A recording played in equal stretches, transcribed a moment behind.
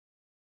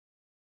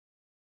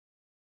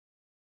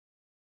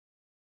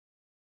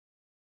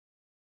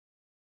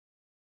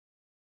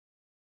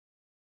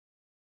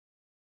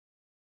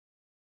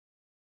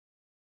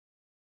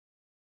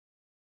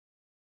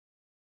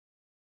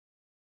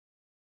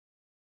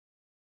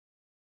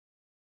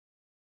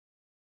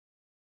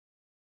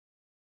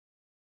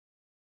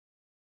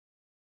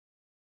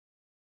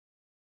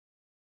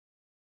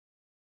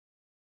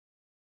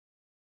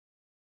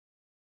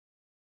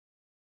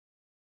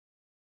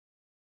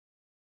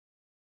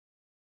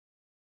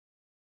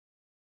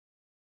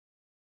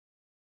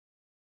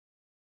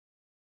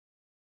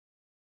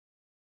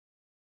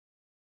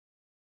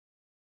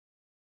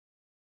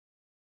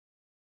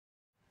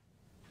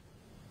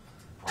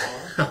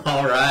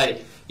All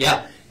right.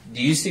 Yeah.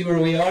 Do you see where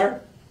we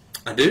are?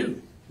 I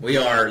do. We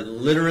are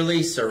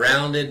literally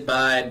surrounded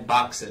by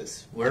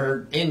boxes.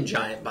 We're in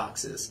giant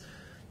boxes.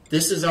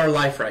 This is our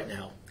life right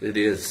now. It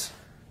is.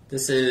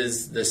 This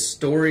is the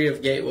story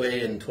of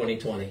Gateway in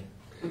 2020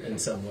 in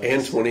some ways.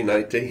 And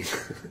 2019.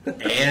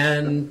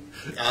 And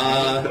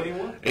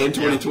and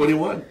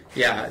 2021.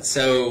 Yeah.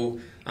 So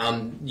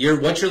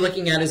what you're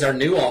looking at is our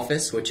new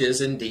office, which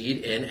is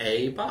indeed in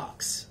a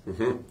box.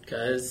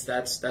 Because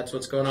that's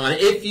what's going on.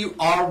 If you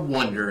are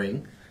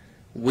wondering,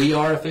 we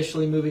are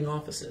officially moving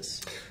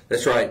offices.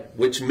 That's right,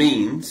 which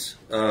means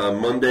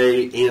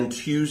Monday and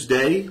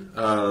Tuesday,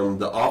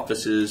 the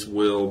offices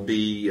will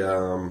be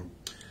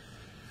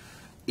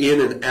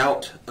in and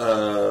out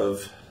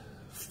of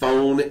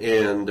phone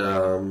and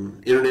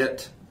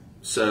internet.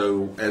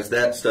 So as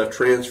that stuff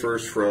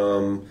transfers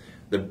from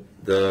the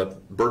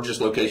Burgess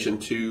location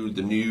to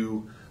the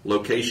new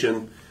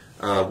location,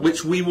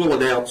 which we will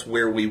announce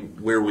where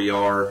we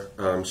are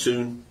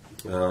soon,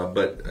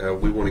 but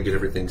we want to get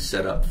everything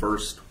set up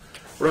first.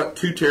 We're not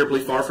too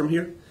terribly far from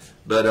here.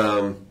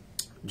 But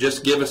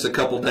just give us a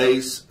couple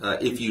days.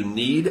 If you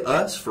need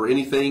us for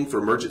anything, for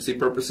emergency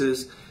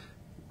purposes,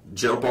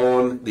 jump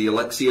on the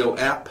Alexio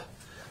app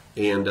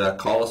and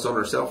call us on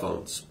our cell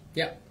phones.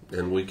 Yeah.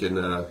 And we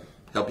can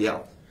help you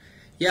out.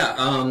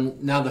 Yeah.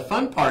 Now, the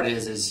fun part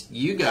is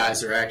you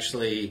guys are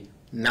actually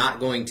not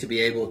going to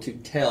be able to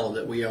tell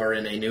that we are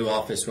in a new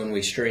office when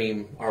we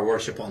stream our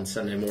worship on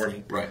Sunday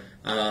morning. Right.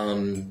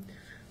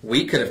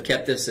 We could have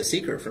kept this a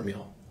secret from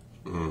y'all,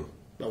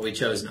 but we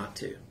chose not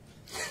to.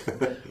 Is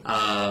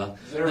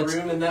there a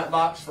room in that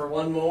box for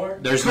one more?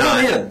 There's Come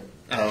not. in.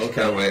 Oh, okay.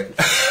 Can't wait.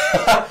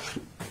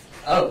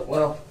 Oh,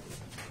 well.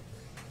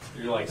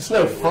 You're like It's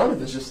no fun if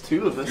there's just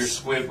two of us. You're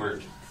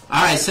Squidward.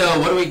 All right, so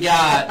what do we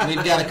got?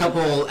 We've got a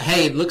couple.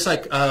 Hey, it looks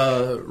like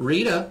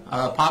Rita,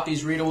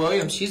 Poppy's Rita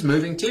Williams, she's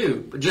moving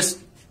too. But just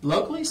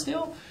locally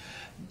still.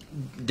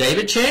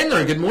 David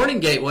Chandler, good morning,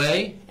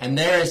 Gateway. And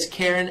there is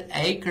Karen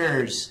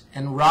Akers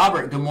and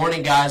Robert. Good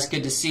morning, guys.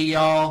 Good to see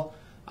y'all.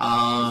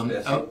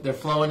 They're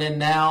flowing in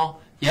now.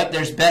 Yep,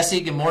 there's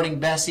Bessie. Good morning,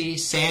 Bessie.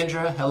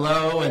 Sandra,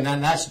 hello. And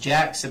then that's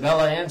Jack,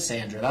 Sabella, and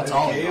Sandra. That's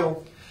all of them.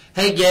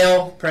 Hey,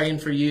 Gail. Praying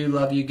for you.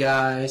 Love you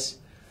guys.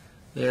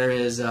 There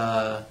is,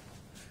 so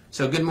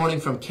good morning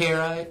from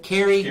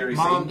Carrie,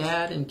 Mom,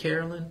 Dad, and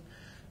Carolyn.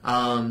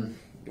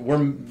 We're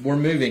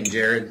moving,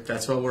 Jared.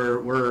 That's what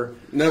we're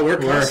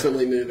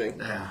constantly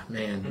moving. Ah,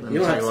 man. You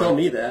don't have to tell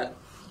me that.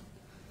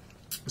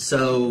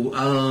 So,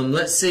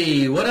 let's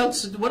see. What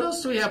else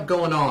do we have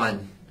going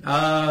on?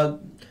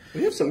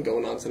 We have something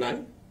going on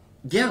tonight.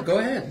 Yeah, go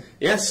ahead.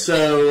 Yes,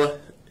 so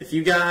if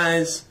you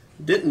guys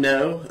didn't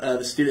know,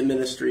 the student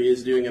ministry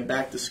is doing a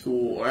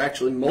back-to-school, or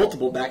actually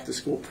multiple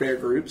back-to-school prayer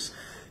groups,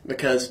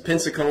 because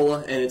Pensacola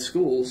and its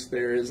schools,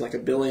 there is like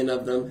 1 billion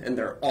of them, and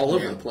they're all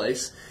over the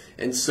place.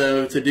 And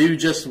so to do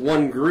just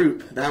one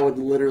group, that would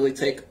literally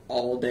take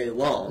all day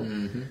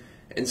long.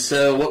 And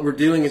so what we're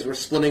doing is we're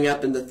splitting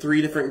up into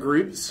 3 different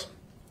groups.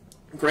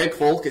 Greg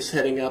Folk is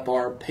heading up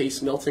our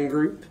Pace Milton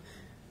group.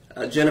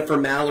 Jennifer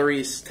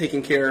Mallory is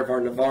taking care of our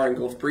Navarre and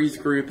Gulf Breeze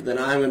group. And then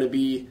I'm going to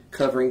be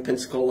covering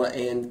Pensacola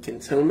and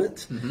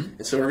Cantonment.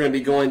 And so we're going to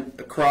be going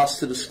across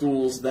to the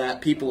schools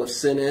that people have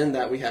sent in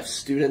that we have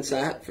students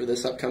at for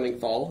this upcoming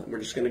fall. And we're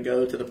just going to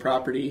go to the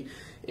property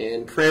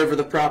and pray over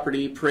the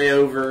property, pray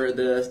over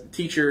the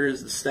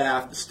teachers, the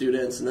staff, the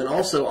students, and then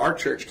also our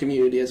church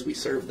community as we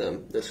serve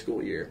them this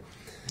school year.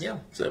 Yeah.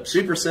 So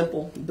super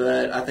simple,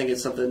 but I think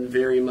it's something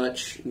very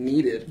much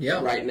needed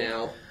right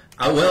now.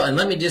 I will, and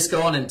let me just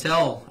go on and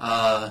tell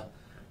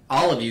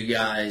all of you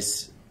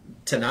guys,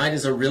 tonight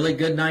is a really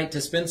good night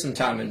to spend some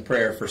time in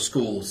prayer for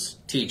schools,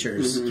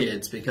 teachers,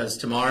 kids, because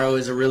tomorrow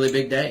is a really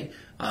big day.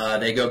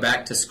 They go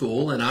back to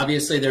school, and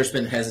obviously there's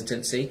been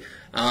hesitancy.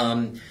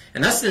 And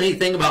that's the neat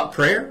thing about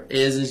prayer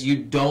is you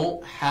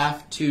don't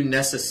have to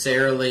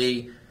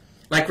necessarily,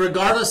 like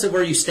regardless of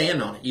where you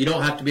stand on it, you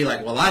don't have to be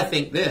like, well, I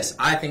think this.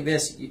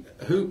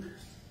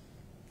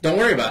 Don't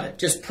worry about it.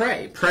 Just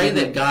pray. Pray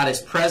that God is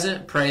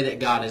present. Pray that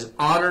God is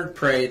honored.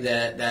 Pray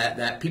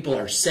that people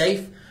are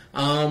safe,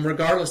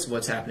 regardless of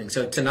what's happening.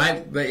 So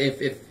tonight,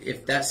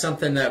 if that's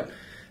something that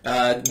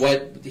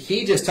what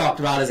he just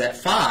talked about is at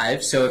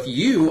 5. So if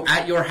you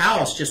at your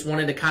house just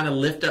wanted to kind of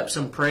lift up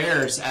some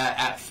prayers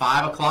at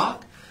 5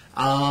 o'clock,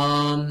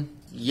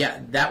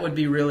 that would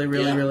be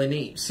really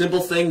neat.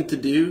 Simple thing to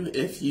do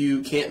if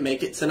you can't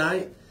make it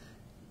tonight.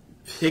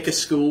 Pick a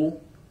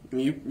school.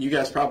 You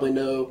guys probably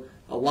know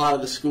a lot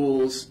of the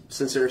schools,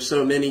 since there are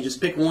so many.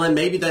 Just pick one,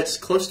 maybe that's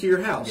close to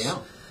your house. Yeah.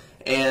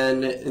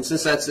 And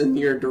since that's in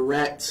your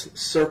direct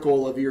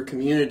circle of your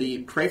community,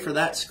 pray for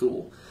that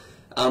school.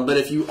 But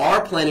if you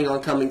are planning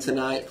on coming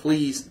tonight,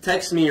 please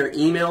text me or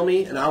email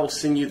me, and I will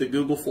send you the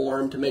Google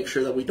form to make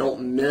sure that we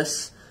don't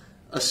miss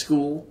a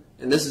school.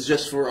 And this is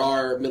just for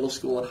our middle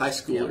school and high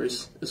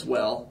schoolers as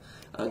well.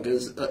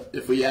 Because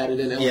if we added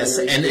in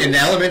elementary and in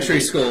elementary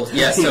schools,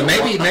 yes. So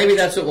maybe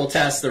that's what we'll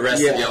task the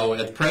rest of y'all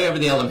with. Pray over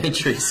the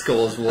elementary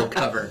schools we'll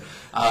cover.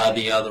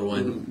 the other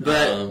one.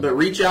 But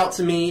reach out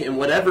to me, and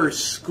whatever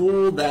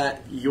school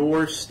that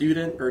your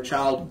student or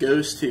child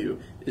goes to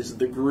is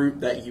the group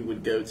that you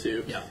would go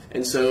to. Yeah.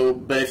 And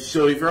so, if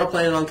you're all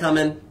planning on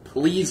coming,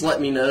 please let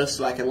me know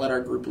so I can let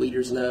our group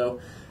leaders know,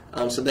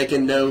 so they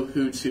can know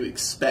who to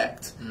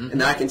expect,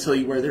 and I can tell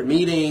you where they're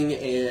meeting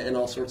and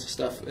all sorts of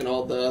stuff and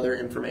all the other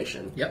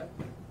information. Yep.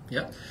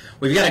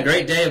 We've got a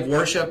great day of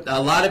worship.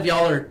 A lot of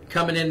y'all are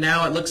coming in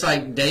now. It looks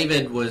like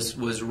David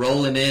was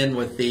rolling in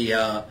with the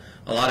a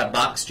lot of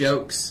box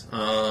jokes.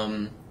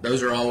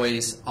 Those are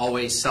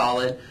always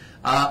solid.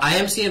 I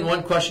am seeing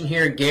one question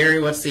here.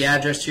 Gary, what's the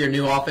address to your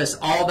new office?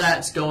 All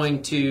that's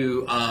going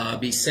to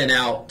be sent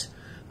out.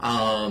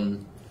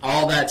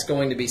 All that's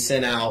going to be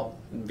sent out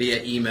via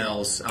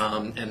emails.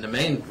 And the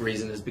main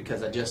reason is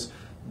because I just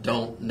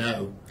don't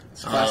know.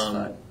 It's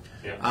classified.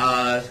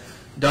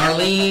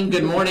 Darlene,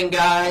 good morning,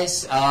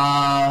 guys.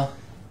 Audio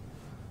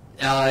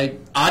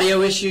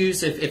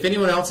issues. If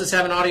anyone else is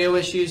having audio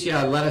issues,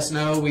 let us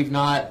know.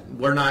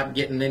 We're not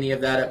getting any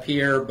of that up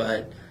here,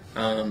 but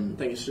I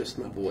think it's just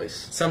my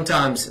voice.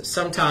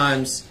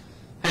 Sometimes,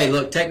 hey,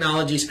 look,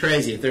 technology's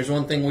crazy. If there's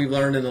one thing we've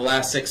learned in the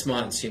last 6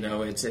 months,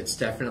 it's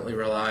definitely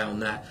rely on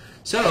that.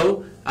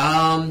 So,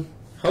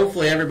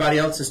 hopefully everybody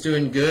else is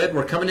doing good.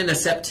 We're coming into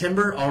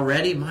September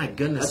already. My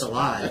goodness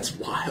alive. That's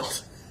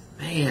wild.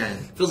 Man.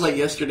 Feels like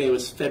yesterday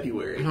was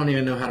February. I don't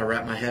even know how to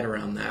wrap my head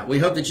around that. We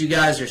hope that you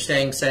guys are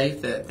staying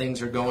safe, that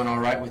things are going all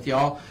right with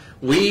y'all.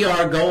 We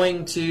are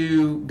going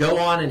to go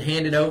on and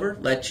hand it over,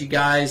 let you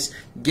guys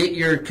get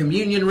your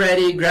communion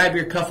ready, grab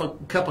your cup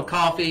of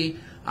coffee,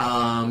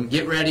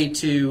 get ready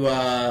to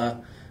have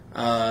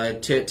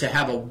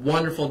a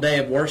wonderful day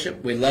of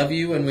worship. We love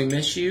you and we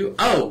miss you.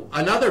 Oh,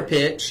 another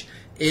pitch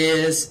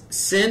is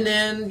send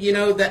in,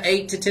 the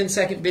 8 to 10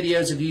 second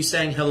videos of you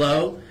saying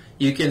hello.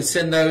 You can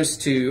send those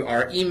to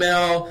our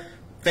email,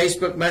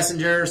 Facebook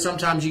Messenger.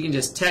 Sometimes you can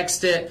just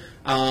text it.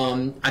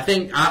 I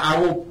think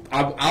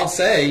I'll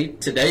say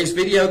today's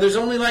video, there's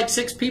only like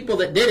 6 people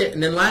that did it,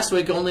 and then last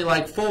week only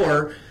like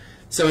 4.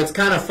 So it's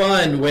kind of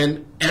fun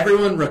when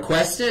everyone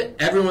requests it.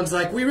 Everyone's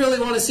like, we really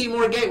want to see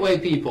more Gateway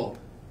people.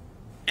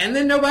 And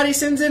then nobody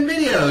sends in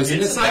videos.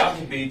 It's about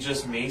to be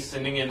just me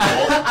sending in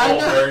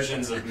multiple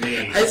versions of me.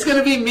 It's going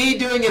to be me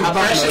doing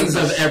impressions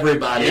of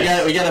everybody.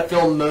 We got to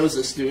film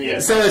Moses doing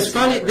it. So it's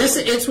funny.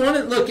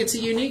 Look, it's a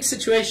unique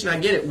situation. I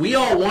get it. We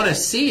all want to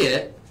see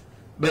it,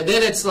 but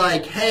then it's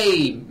like,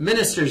 hey,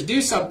 ministers,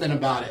 do something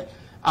about it.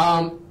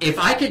 If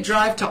I could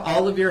drive to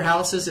all of your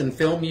houses and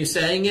film you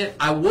saying it,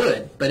 I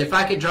would. But if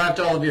I could drive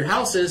to all of your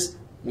houses,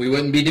 we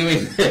wouldn't be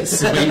doing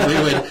this.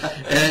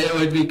 It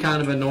would be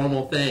kind of a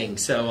normal thing.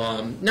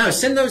 So no,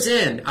 send those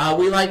in.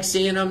 We like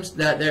seeing them.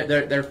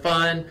 They're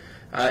fun.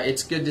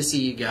 It's good to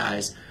see you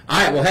guys.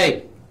 All right. Well,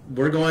 hey,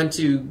 we're going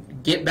to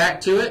get back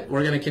to it.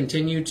 We're going to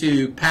continue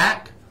to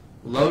pack,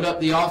 load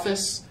up the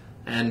office,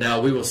 and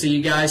we will see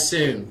you guys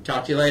soon.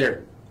 Talk to you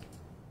later.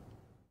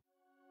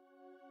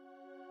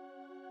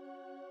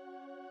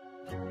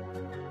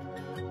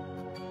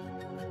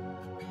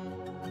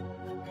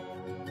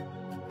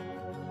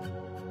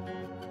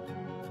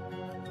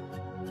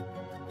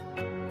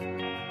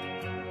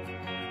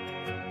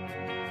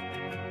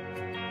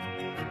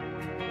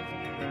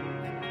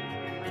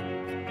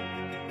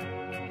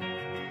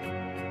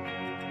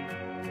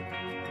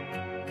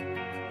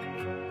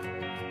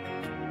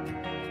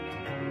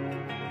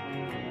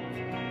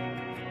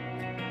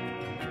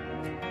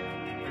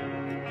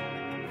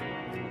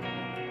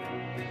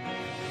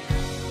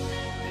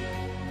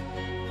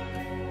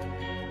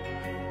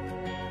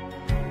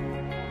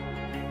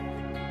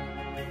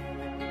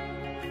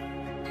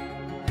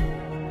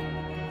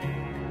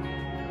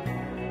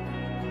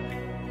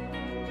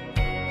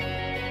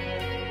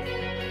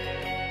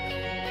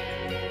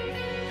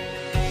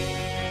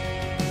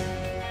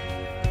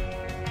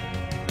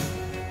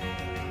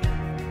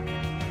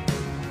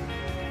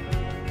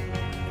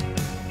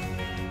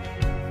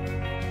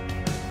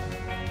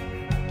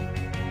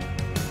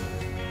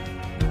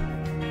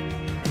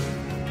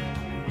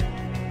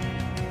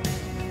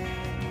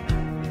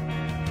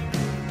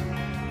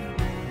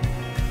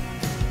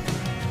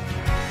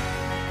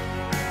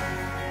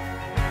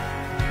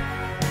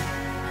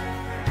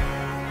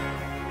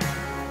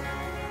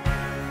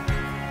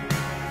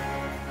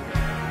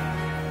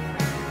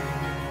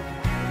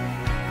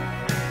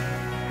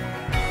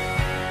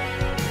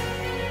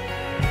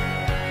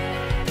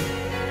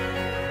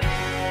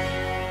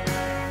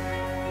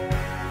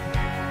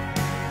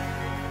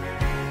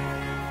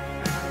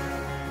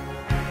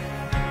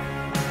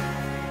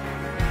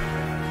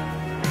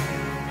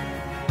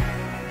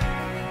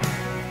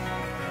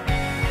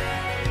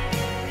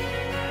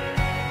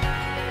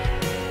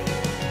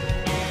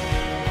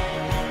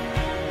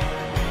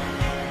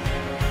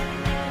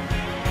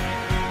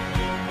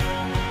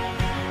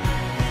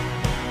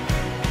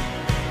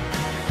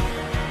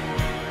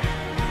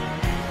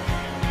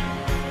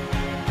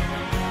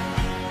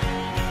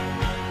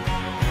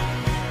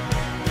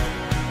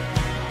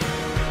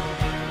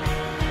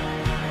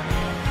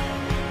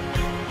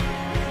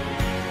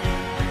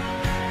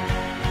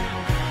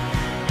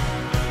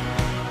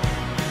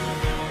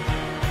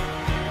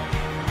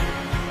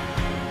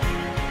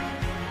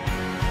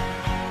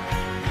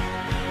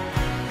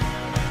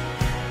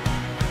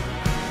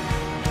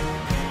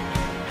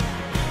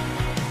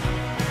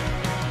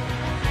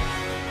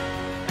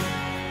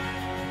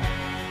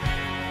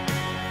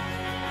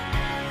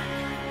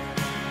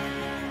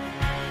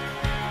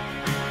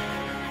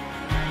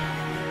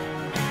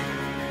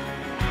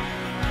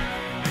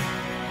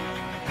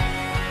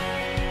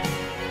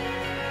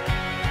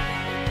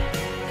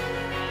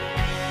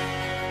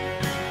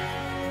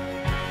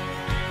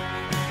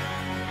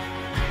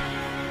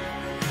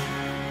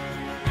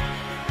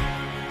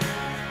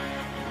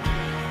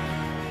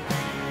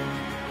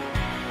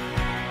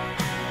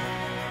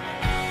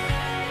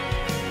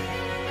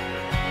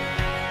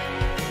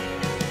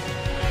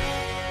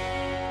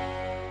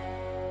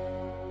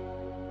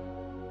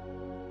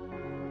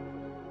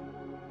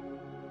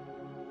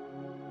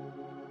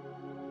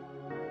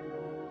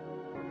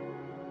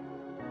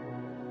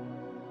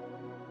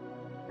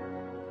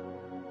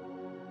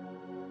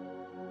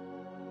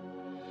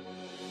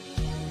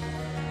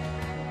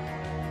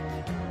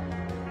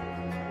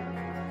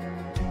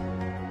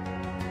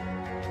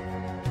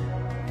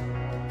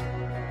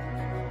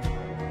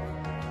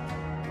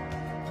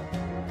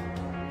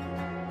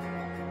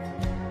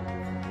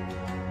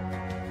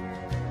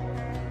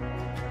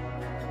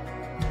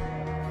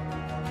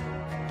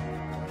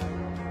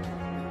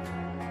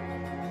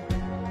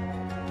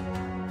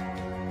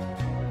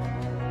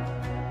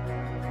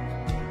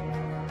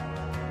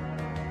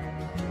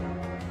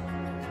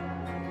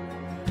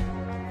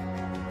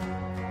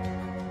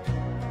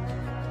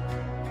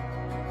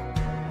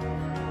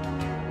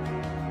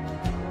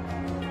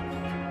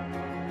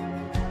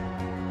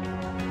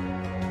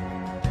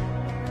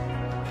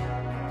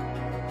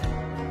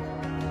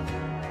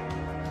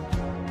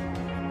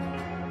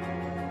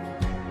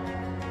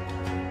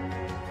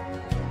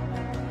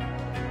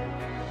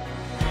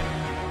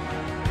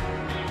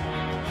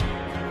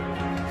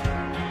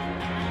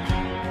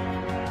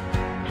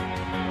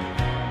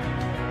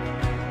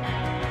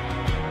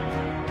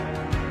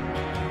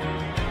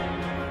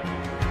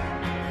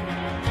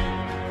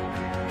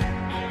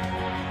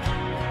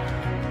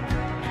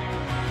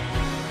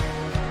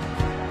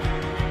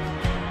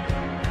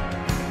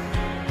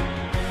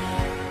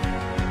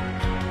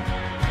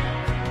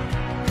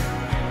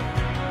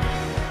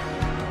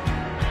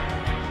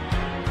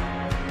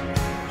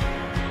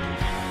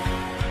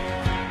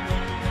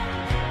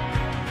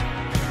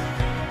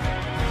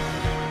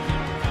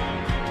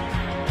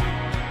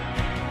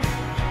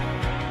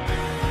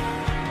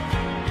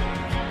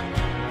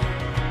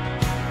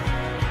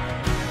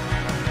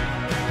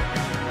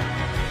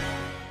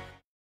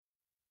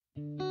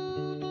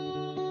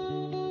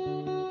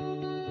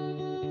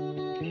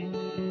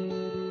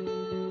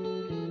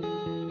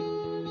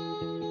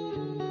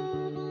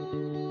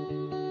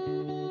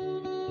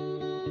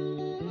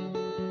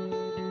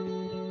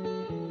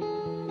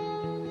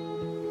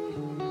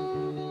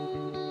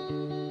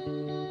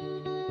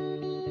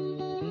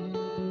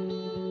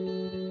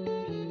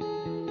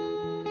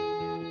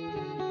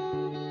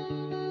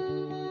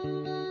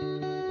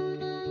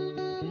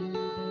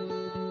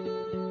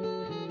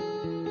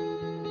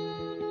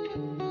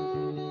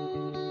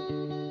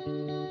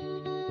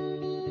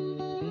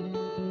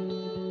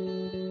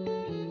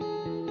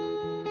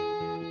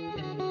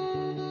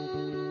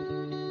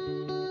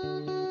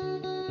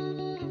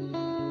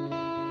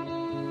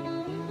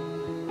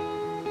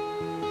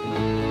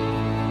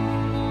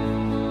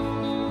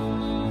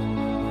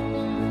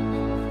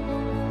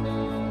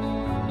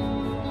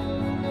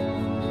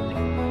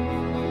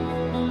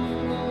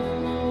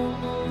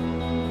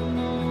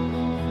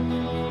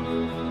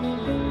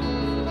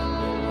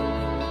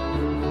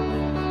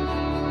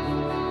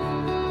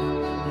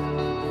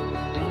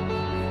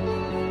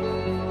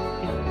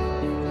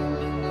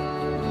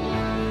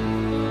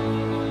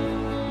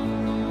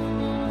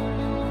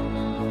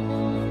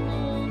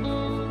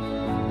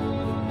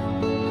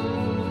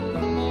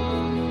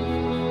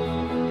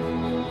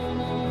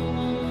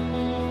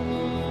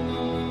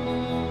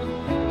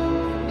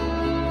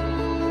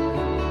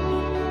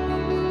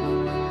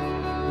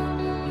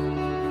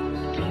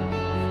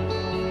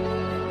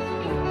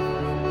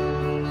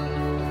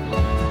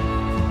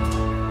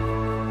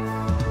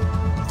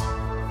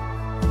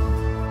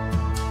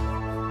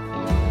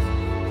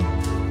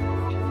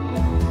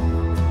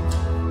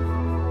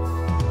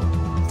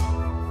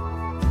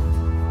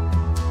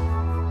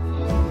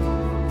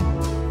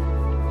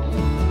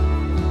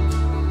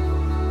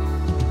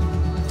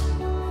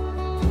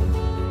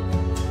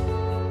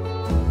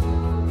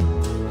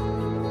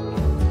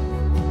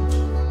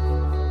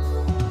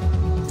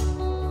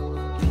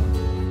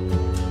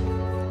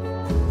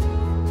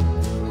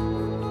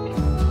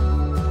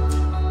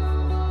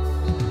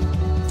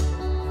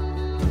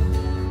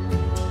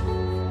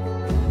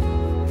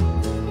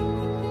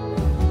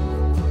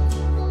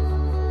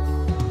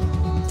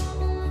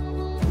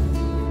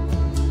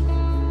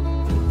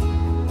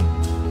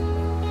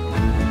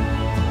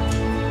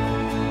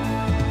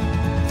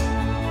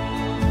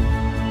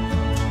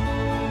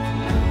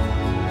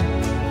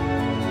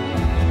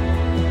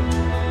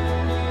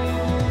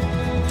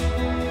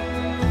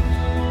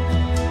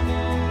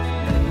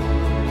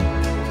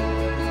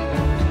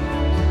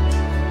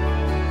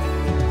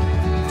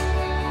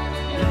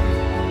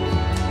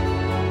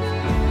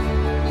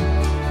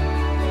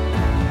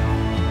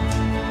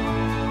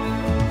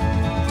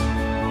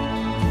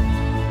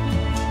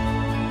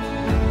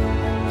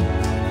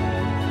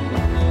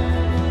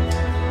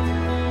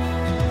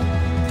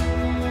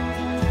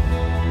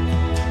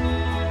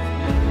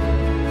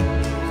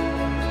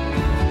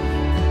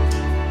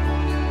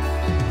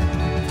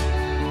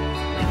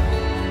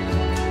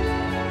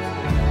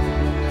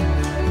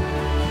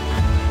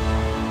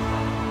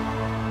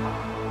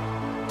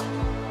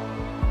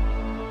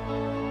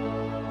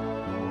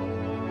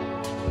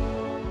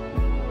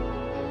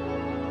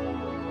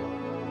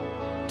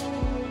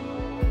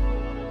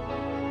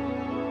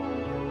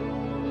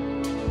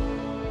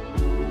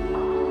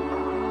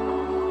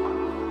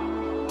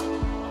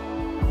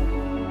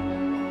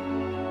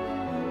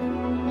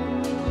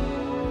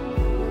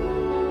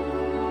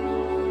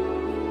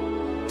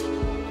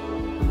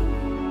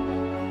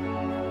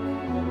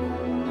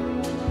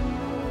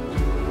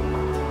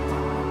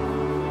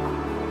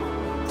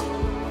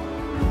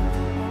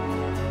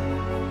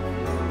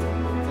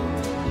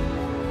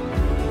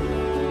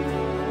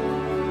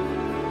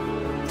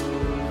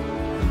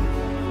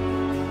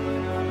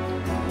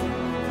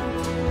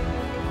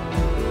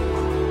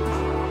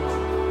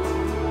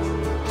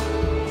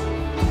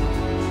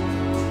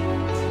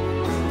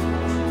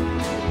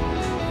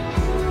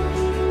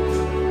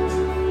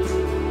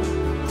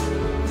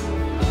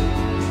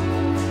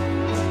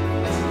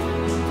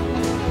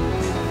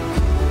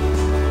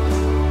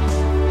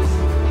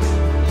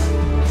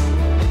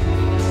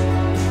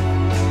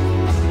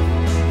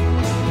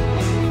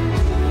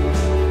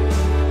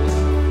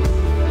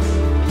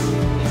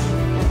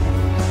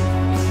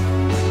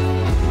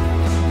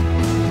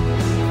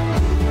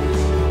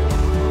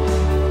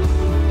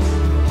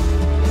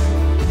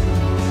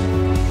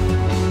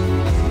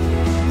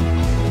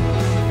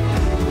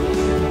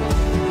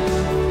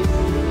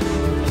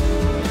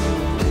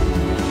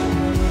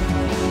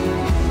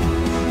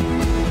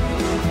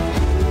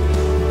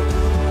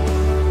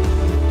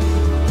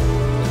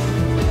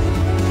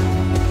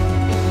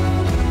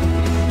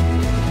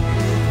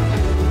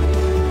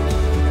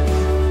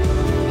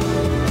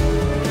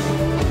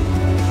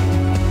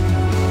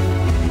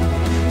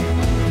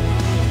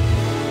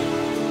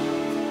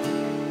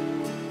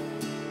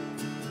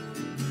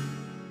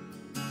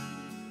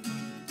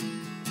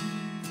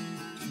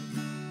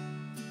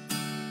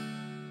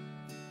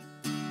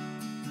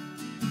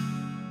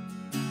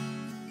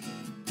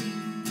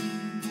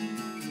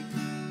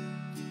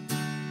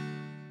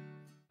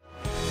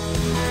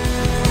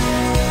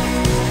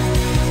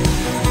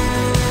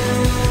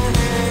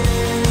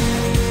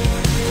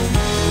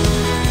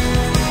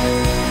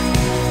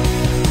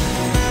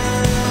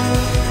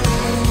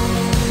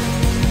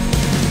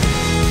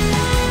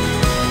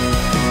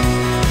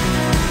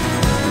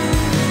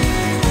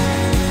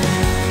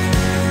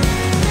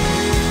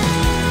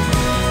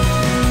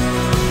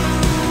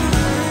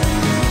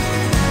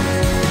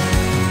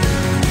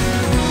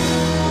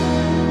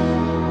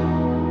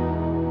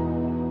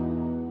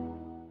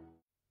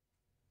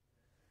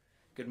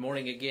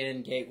 morning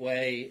again,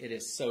 Gateway. It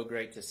is so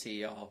great to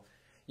see y'all.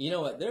 You know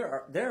what?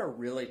 There are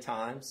really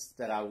times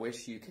that I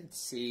wish you could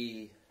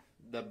see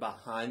the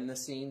behind the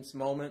scenes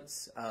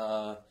moments,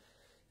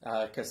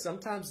 because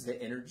sometimes the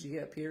energy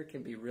up here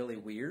can be really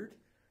weird,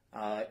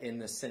 in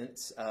the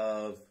sense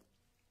of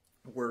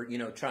we're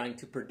trying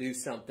to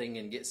produce something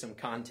and get some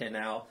content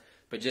out,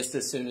 but just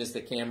as soon as the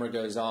camera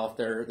goes off,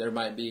 there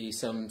might be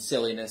some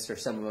silliness, or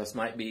some of us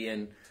might be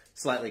in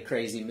slightly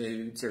crazy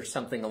moods or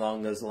something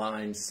along those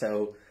lines.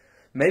 So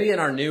maybe in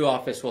our new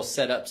office we'll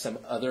set up some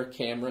other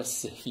cameras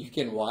so you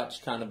can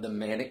watch kind of the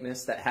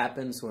manicness that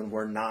happens when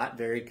we're not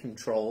very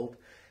controlled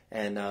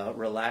and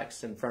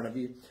relaxed in front of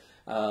you,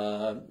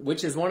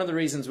 which is one of the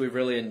reasons we've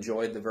really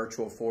enjoyed the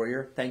virtual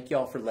foyer. Thank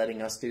y'all for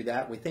letting us do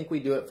that. We think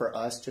we do it for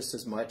us just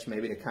as much,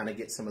 maybe to kind of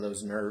get some of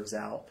those nerves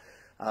out.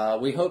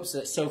 We hope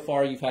that so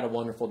far you've had a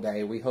wonderful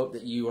day. We hope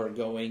that you are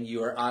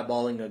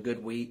eyeballing a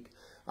good week.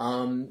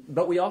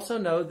 But we also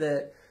know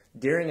that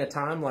during a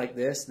time like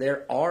this,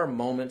 there are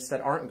moments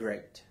that aren't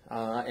great.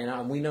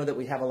 And we know that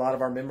we have a lot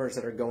of our members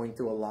that are going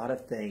through a lot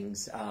of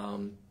things,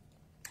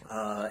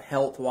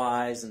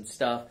 health-wise and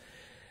stuff.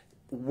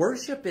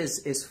 Worship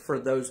is for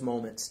those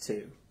moments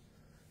too.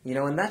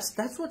 And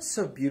that's what's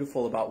so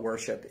beautiful about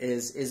worship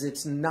is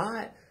it's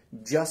not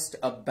just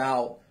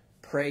about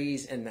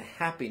praise and the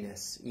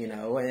happiness,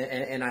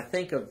 and I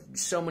think of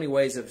so many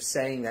ways of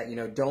saying that,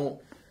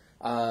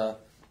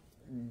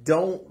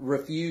 don't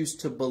refuse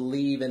to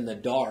believe in the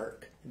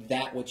dark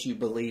that which you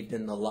believed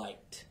in the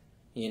light,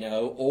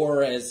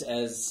 or as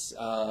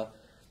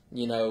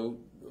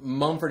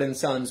Mumford and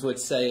Sons would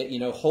say,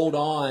 hold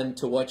on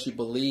to what you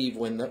believe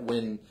when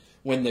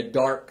the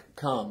dark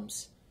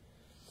comes.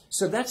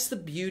 So that's the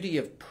beauty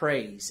of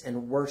praise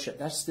and worship.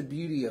 That's the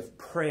beauty of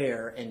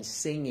prayer and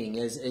singing,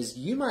 is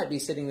you might be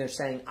sitting there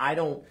saying, I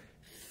don't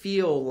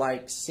feel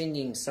like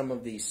singing some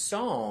of these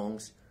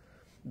songs,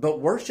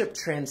 but worship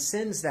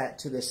transcends that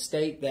to the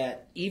state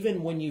that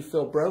even when you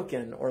feel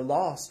broken or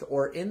lost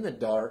or in the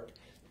dark,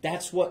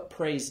 that's what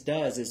praise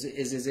does, is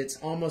it's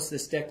almost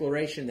this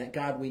declaration that,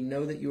 God, we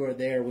know that you are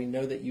there. We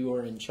know that you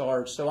are in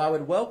charge. So I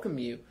would welcome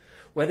you,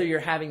 whether you're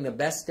having the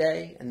best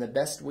day and the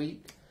best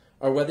week,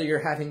 or whether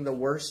you're having the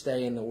worst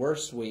day and the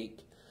worst week,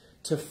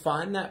 to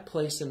find that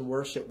place in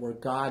worship where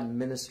God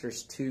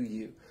ministers to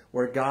you,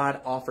 where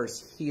God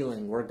offers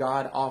healing, where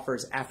God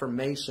offers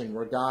affirmation,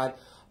 where God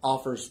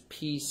offers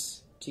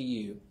peace to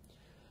you.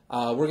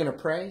 We're going to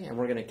pray and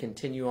we're going to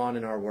continue on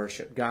in our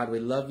worship. God, we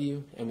love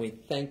you and we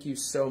thank you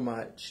so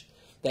much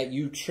that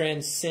you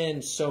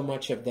transcend so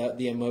much of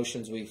the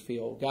emotions we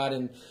feel. God,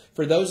 and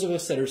for those of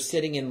us that are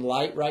sitting in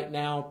light right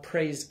now,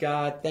 praise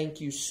God.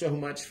 Thank you so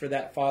much for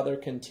that, Father.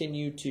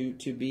 Continue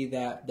to be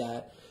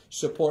that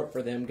support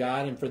for them,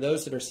 God. And for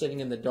those that are sitting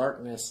in the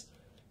darkness,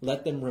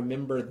 let them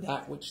remember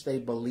that which they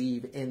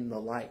believe in the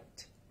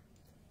light.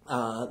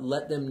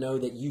 Let them know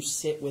that you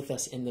sit with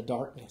us in the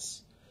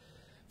darkness.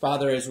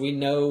 Father, as we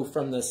know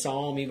from the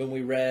psalm even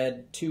we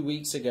read 2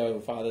 weeks ago,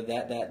 Father,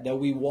 that though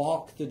we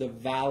walk through the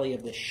valley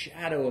of the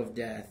shadow of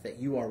death, that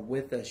you are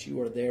with us,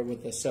 you are there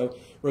with us. So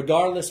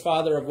regardless,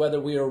 Father, of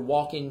whether we are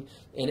walking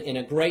in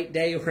a great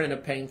day or in a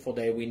painful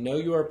day, we know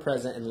you are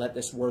present, and let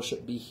this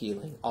worship be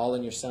healing. All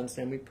in your Son's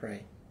name we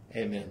pray.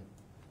 Amen.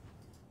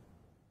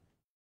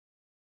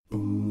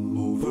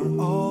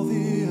 Over all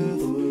the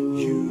earth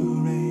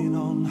you reign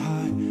on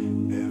high,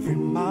 every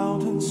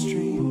mountain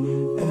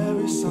stream,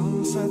 every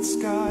sunset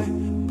sky.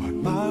 But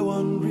my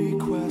one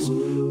request,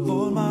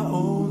 Lord, my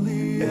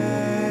only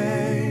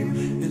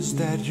aim, is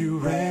that you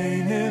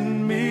reign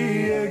in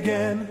me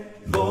again.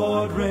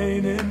 Lord,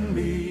 reign in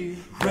me,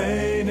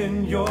 reign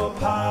in your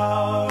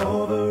power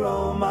over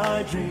all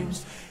my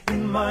dreams.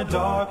 In my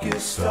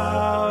darkest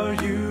hour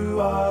you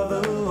are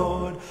the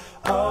Lord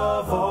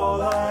of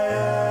all I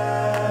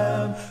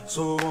am.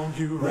 So won't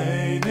you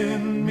reign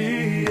in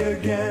me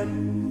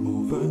again?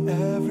 Over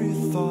every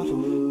thought,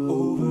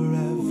 over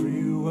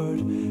every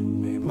word,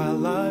 may my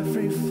life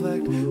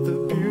reflect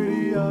the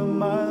beauty of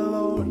my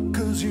Lord.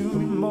 'Cause you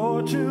mean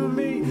more to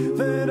me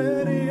than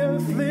any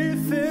earthly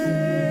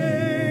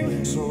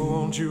thing. So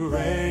won't you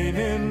reign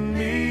in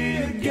me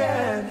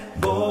again?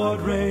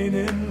 Lord, reign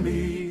in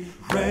me,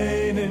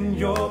 reign in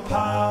your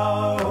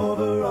power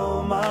over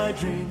all my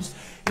dreams.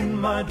 In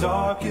my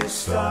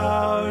darkest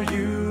hour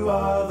you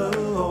are the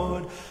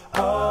Lord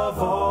of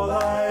all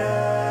I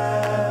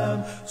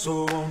am.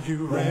 So won't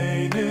you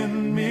reign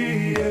in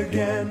me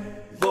again?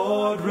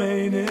 Lord,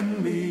 reign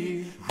in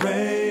me,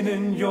 reign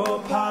in your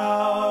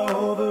power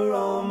over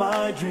all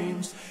my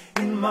dreams.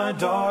 In my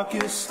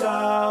darkest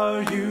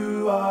hour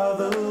you are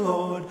the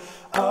Lord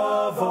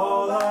of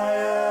all I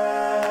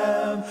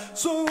am.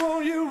 So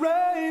won't you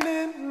reign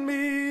in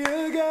me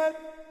again?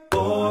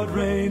 Lord,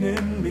 reign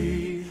in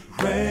me,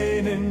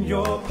 reign in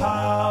your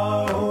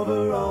power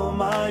over all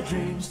my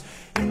dreams.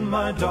 In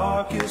my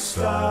darkest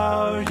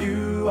hour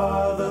you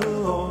are the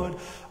Lord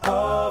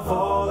of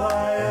all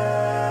I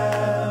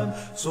am.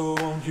 So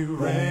won't you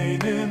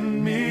reign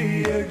in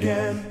me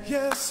again?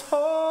 Yes,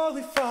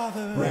 Holy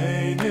Father,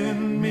 reign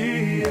in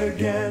me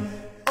again.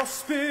 Oh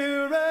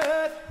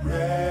Spirit,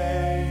 reign.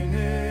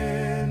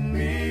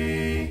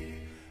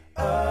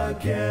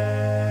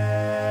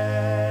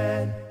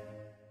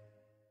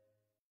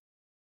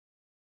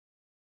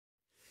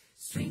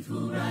 Strength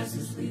will rise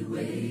as we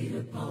wait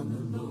upon the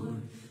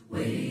Lord.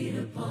 Wait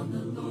upon the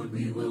Lord,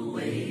 we will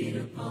wait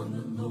upon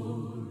the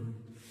Lord.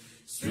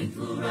 Strength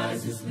will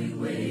rise as we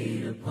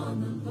wait upon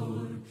the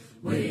Lord.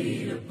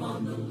 Wait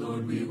upon the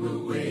Lord, we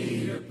will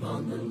wait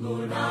upon the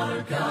Lord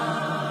our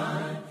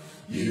God.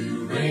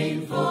 You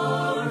reign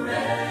forever,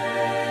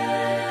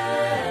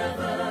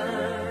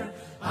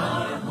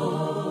 our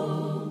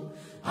hope,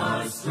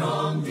 our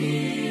strong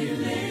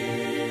deliverer.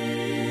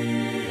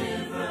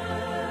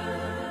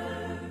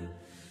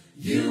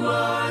 You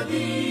are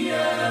the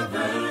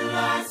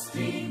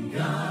everlasting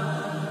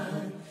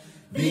God,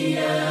 the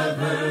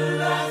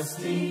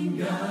everlasting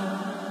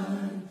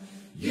God.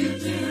 You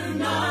do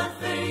not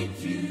faint,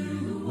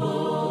 you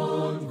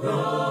won't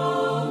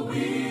grow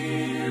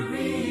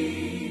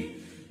weary.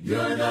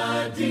 You're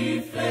the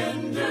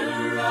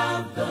defender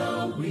of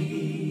the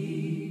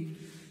weak.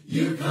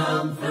 You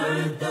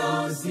comfort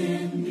those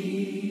in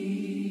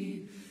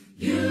need.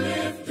 You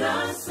lift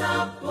us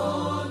up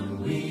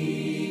on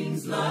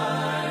wings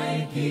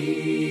like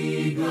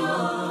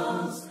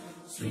eagles.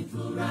 Strength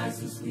will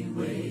rise as we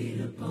wait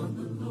upon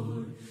the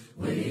Lord.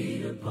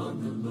 Wait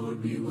upon the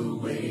Lord, we will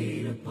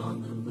wait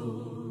upon the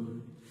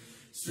Lord.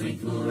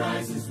 Strength will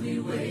rise as we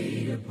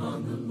wait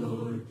upon the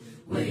Lord.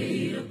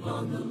 Wait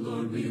upon the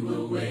Lord, we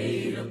will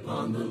wait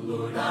upon the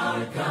Lord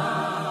our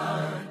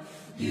God.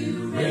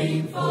 You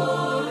reign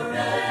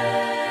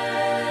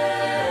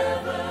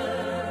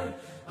forever,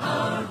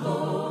 our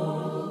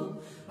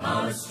hope,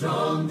 our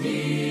strong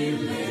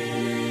deliverer.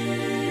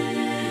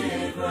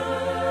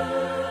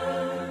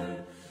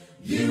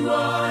 You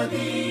are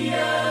the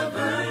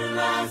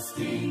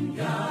everlasting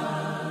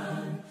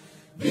God,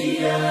 the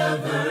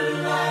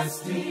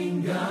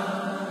everlasting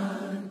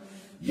God.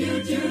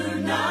 You do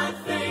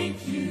not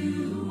faint,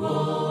 you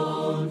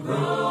won't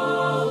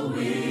grow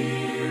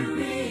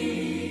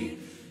weary.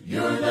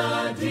 You're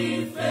the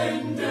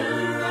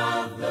defender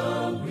of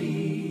the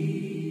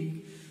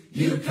weak.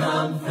 You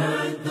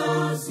comfort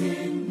those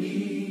in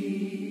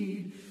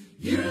need.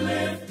 You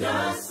lift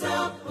us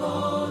up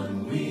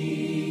on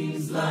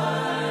wings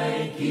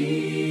like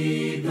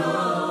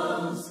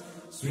eagles.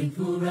 Strength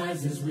will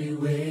rise as we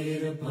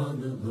wait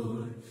upon the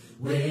Lord.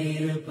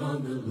 Wait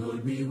upon the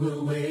Lord, we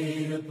will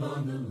wait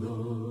upon the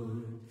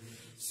Lord.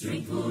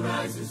 Strength will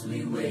rise as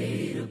we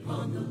wait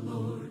upon the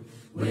Lord.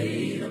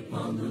 Wait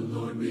upon the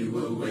Lord, we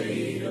will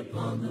wait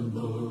upon the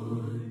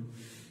Lord.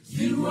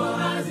 You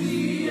are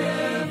the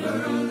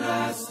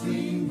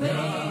everlasting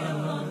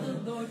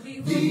God,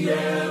 the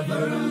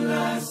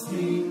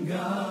everlasting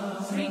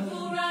God. Strength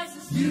will rise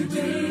as You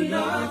do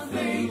not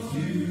faint,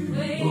 you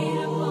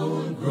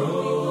won't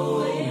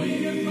grow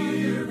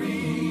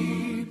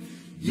weary.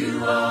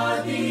 You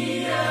are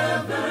the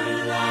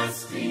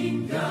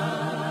everlasting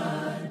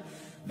God,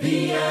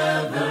 the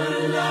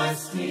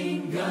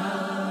everlasting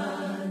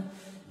God.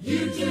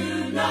 You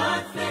do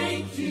not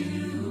faint,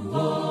 you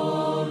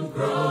won't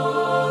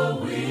grow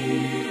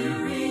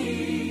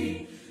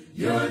weary.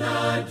 You're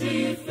the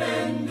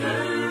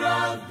defender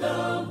of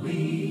the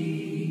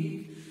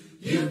weak.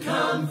 You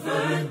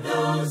comfort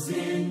those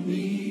in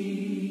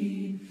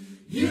need.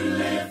 You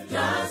lift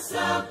us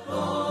up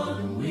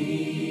on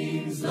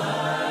wings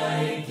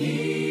like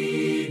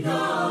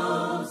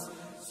eagles.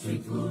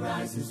 Strength will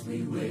rise as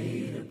we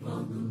wait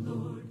upon the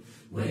Lord.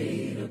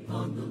 Wait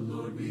upon the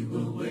Lord, we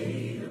will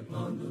wait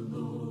upon the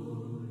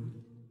Lord.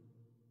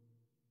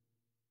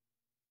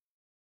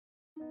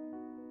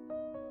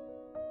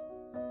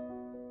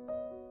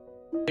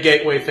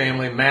 Gateway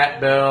family, Matt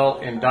Bell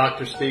and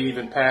Dr. Steve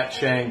and Pat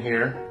Shang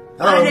here.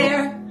 Hi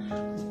there.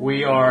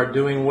 We are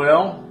doing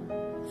well.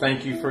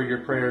 Thank you for your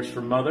prayers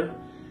for Mother.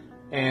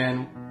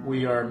 And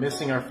we are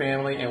missing our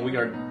family, and we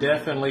are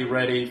definitely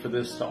ready for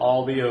this to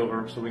all be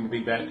over so we can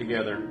be back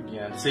together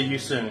again. See you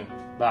soon.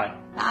 Bye.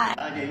 Bye.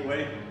 Hi,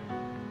 Gateway.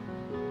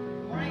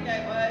 Morning,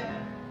 Gateway.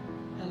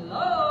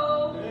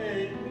 Hello.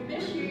 Hey, We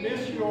miss you.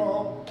 Miss you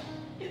all.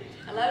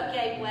 Hello,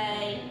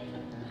 Gateway.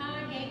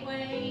 Hi,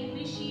 Gateway.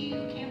 Miss you.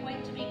 Can't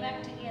wait to be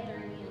back together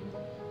again.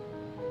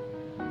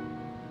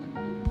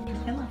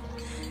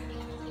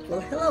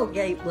 Well, hello,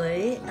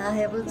 Gateway. I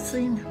haven't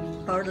seen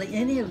hardly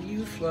any of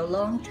you for a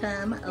long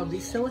time. I'll be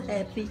so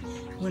happy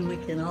when we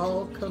can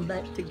all come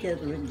back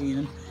together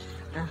again.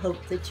 I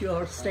hope that you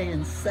are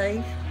staying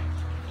safe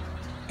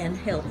and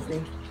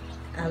healthy.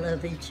 I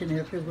love each and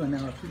every one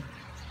of you.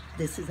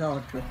 This is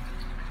Audra.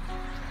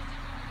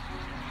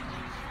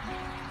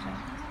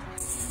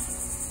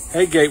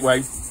 Hey,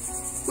 Gateway.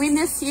 We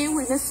miss you.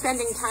 We miss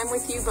spending time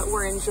with you, but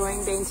we're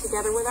enjoying being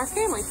together with our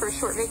family for a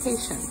short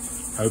vacation.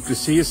 Hope to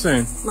see you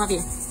soon. Love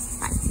you.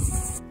 Bye.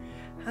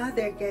 Hi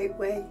there,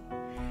 Gateway.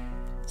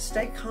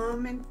 Stay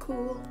calm and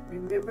cool.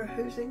 Remember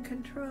who's in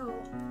control.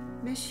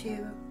 Miss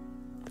you.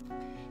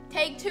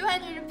 Take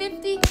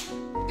 250.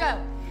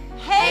 Go.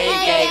 Hey,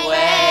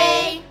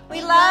 Gateway!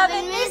 We love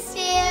and miss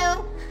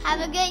you.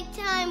 Have a great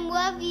time.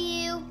 Love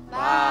you.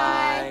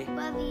 Bye.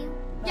 Love you.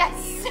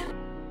 Yes.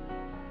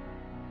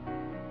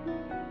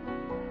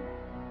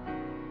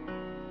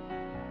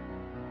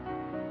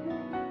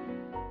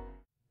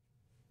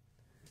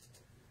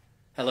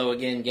 Hello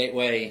again,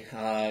 Gateway.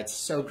 It's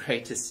so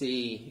great to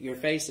see your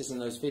faces in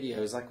those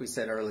videos. Like we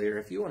said earlier,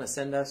 if you want to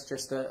send us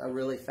just a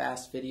really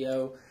fast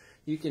video,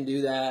 you can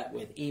do that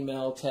with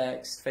email,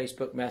 text,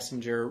 Facebook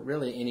Messenger,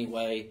 really any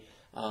way,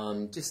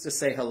 just to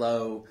say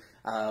hello.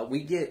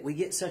 We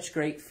get such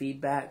great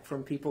feedback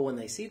from people when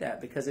they see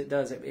that, because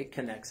it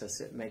connects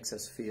us. It makes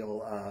us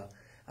feel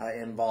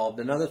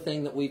involved. Another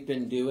thing that we've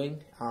been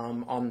doing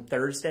on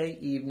Thursday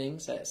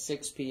evenings at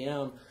 6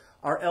 p.m.,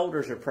 our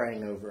elders are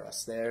praying over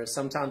us.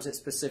 Sometimes it's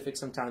specific,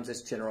 sometimes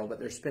it's general, but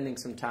they're spending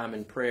some time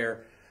in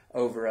prayer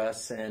over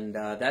us, and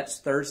that's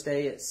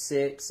Thursday at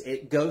 6.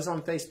 It goes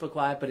on Facebook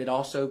Live, but it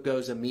also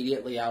goes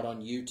immediately out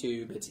on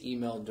YouTube. It's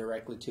emailed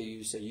directly to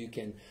you, so you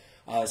can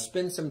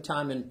spend some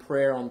time in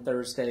prayer on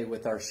Thursday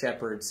with our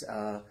shepherds.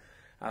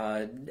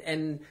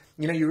 And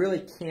you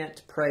really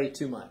can't pray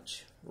too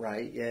much,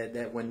 right?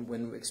 That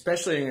when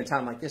especially in a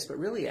time like this, but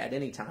really at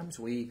any times,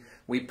 we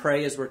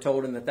pray, as we're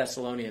told in the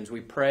Thessalonians,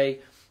 we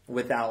pray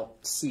without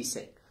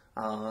ceasing.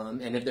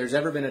 And if there's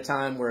ever been a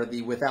time where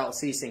the without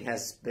ceasing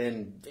has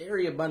been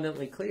very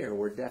abundantly clear,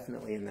 we're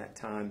definitely in that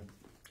time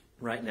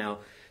right now.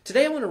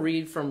 Today I want to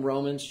read from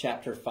Romans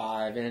chapter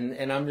 5,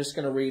 and I'm just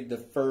going to read the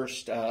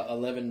first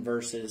 11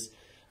 verses,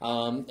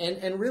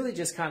 and really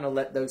just kind of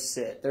let those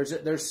sit.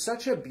 There's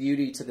such a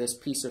beauty to this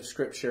piece of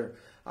scripture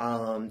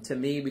to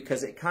me,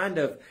 because it kind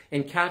of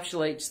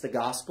encapsulates the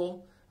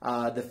gospel.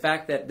 The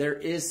fact that there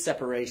is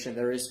separation,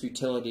 there is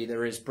futility,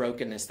 there is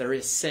brokenness, there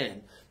is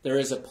sin. There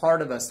is a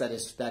part of us that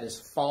is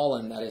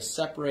fallen, that is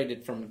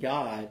separated from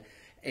God.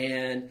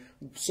 And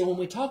so when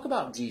we talk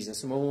about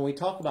Jesus and when we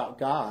talk about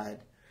God,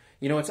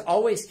 it's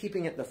always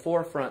keeping at the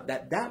forefront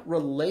that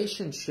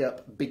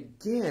relationship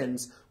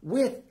begins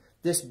with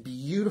this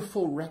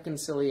beautiful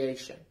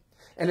reconciliation.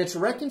 And it's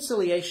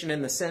reconciliation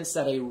in the sense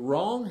that a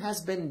wrong has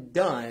been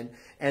done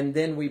and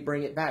then we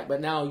bring it back.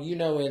 But now,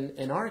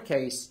 in our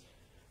case,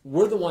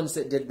 we're the ones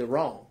that did the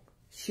wrong.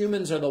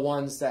 Humans are the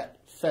ones that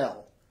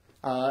fell.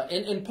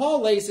 And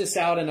Paul lays this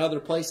out in other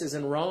places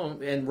in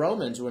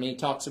Romans when he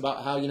talks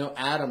about how,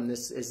 Adam,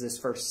 this is this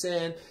first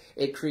sin.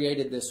 It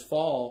created this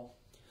fall.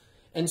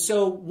 And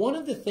so one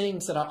of the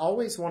things that I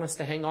always want us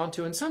to hang on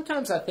to, and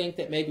sometimes I think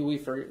that maybe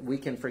we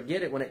can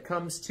forget it when it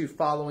comes to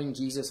following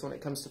Jesus, when it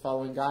comes to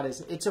following God,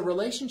 is it's a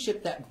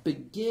relationship that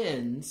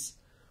begins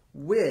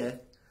with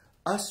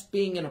us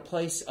being in a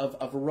place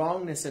of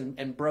wrongness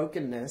and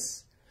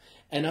brokenness,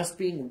 and us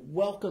being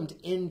welcomed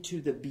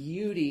into the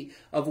beauty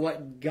of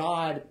what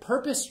God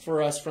purposed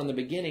for us from the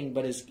beginning,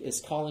 but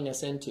is calling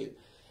us into.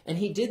 And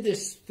he did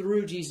this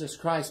through Jesus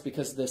Christ,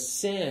 because the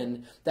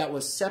sin that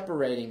was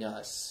separating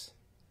us,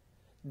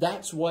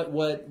 that's one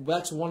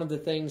of the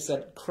things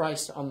that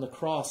Christ on the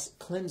cross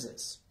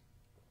cleanses.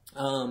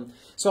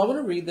 So I want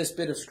to read this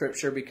bit of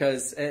scripture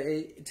because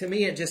to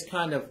me it just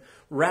kind of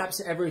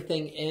wraps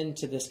everything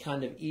into this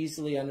kind of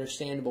easily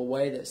understandable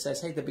way that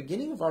says, hey, the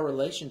beginning of our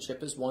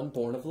relationship is one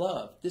born of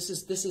love. This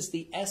is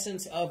the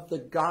essence of the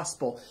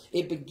gospel.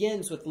 It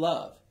begins with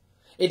love.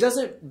 It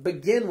doesn't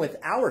begin with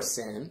our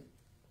sin.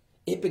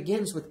 It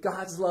begins with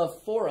God's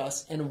love for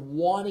us and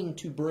wanting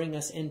to bring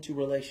us into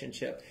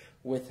relationship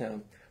with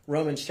him.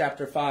 Romans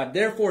chapter 5,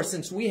 therefore,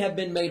 since we have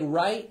been made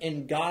right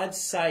in God's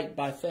sight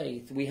by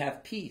faith, we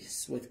have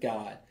peace with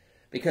God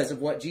because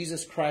of what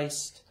Jesus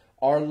Christ,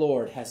 our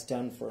Lord, has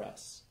done for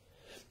us.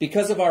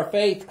 Because of our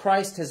faith,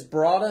 Christ has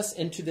brought us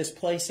into this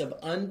place of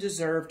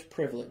undeserved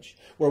privilege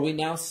where we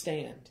now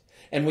stand,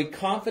 and we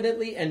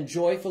confidently and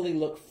joyfully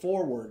look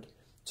forward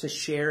to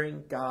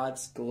sharing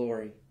God's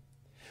glory.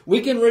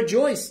 We can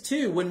rejoice,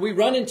 too, when we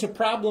run into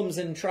problems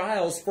and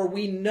trials, for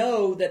we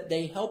know that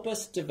they help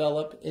us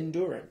develop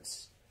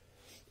endurance.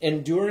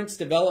 Endurance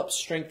develops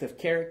strength of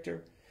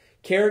character.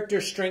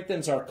 Character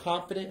strengthens our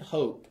confident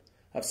hope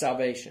of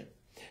salvation.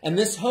 And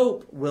this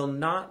hope will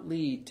not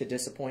lead to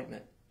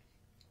disappointment.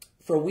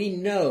 For we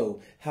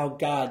know how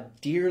God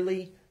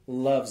dearly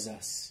loves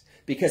us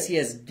because he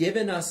has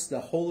given us the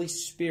Holy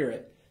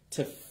Spirit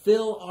to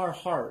fill our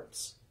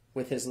hearts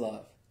with his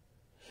love.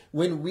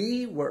 When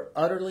we were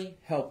utterly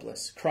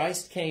helpless,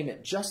 Christ came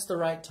at just the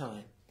right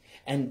time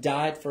and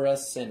died for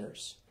us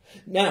sinners.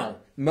 Now,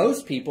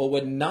 most people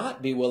would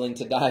not be willing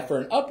to die for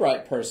an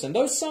upright person,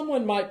 though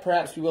someone might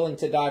perhaps be willing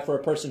to die for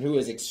a person who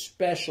is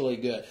especially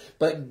good.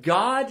 But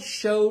God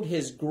showed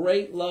his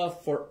great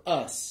love for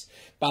us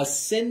by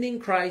sending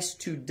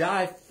Christ to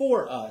die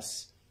for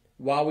us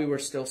while we were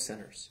still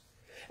sinners.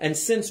 And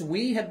since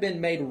we have been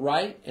made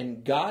right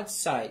in God's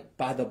sight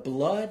by the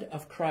blood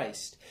of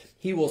Christ,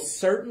 he will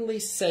certainly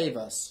save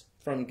us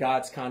from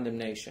God's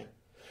condemnation.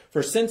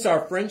 For since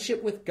our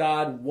friendship with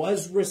God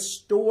was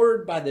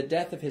restored by the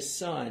death of his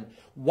Son,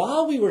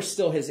 while we were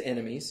still his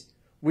enemies,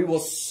 we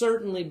will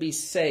certainly be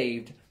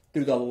saved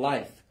through the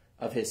life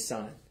of his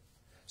Son.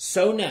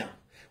 So now,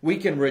 we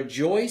can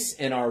rejoice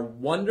in our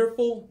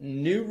wonderful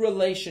new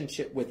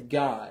relationship with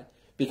God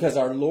because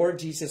our Lord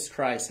Jesus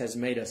Christ has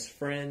made us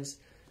friends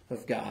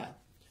of God.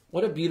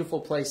 What a beautiful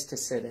place to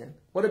sit in.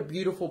 What a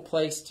beautiful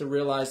place to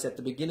realize that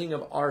the beginning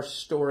of our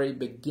story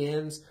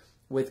begins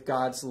with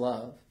God's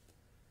love.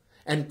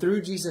 And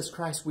through Jesus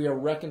Christ, we are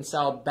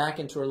reconciled back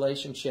into a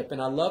relationship.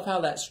 And I love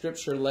how that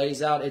scripture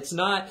lays out. It's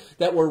not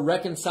that we're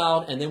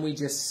reconciled and then we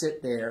just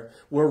sit there.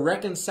 We're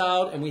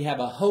reconciled and we have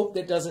a hope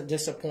that doesn't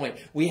disappoint.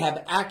 We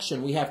have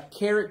action. We have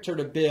character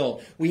to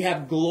build. We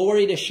have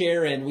glory to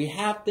share in. We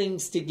have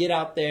things to get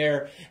out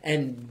there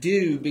and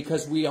do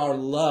because we are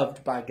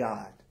loved by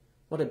God.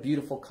 What a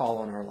beautiful call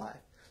on our life.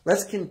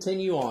 Let's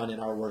continue on in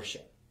our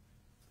worship.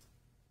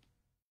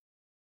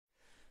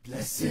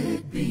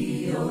 Blessed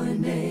be your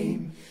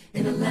name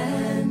in a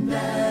land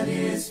that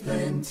is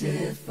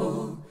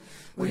plentiful,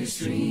 where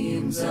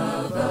streams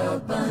of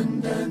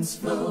abundance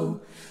flow.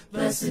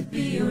 Blessed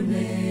be your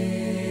name.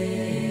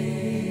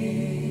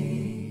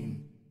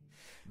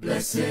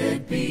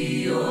 Blessed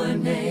be your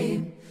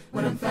name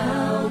when I'm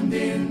found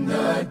in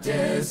the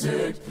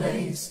desert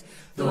place.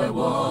 Though I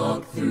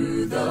walk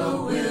through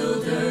the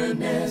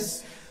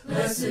wilderness,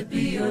 blessed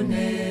be your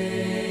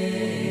name.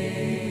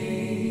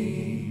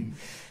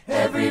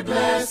 Every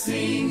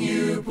blessing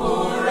you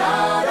pour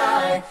out,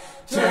 I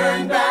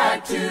turn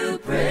back to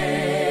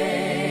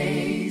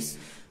praise.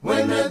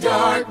 When the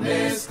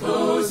darkness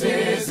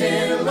closes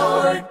in,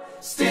 Lord,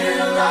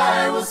 still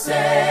I will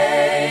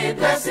say,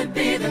 blessed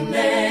be the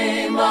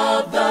name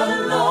of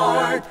the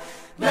Lord.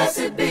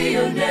 Blessed be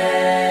your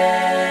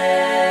name.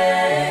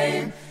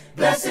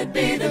 Blessed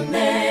be the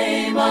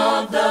name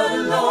of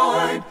the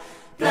Lord.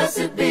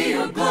 Blessed be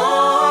your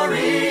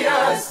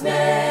glorious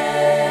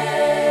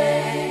name.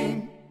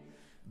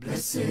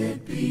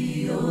 Blessed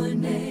be your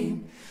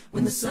name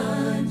when the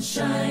sun's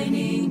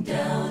shining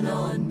down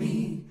on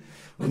me,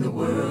 when the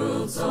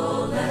world's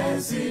all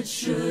as it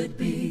should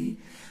be.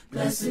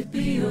 Blessed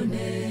be your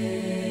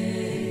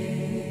name.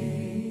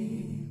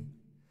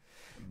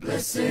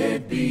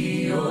 Blessed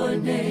be your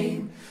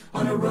name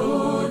on a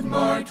road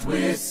marked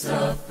with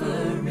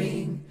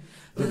suffering,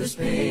 though there's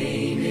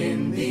pain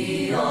in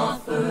the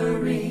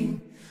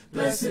offering.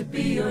 Blessed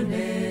be your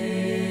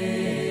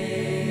name.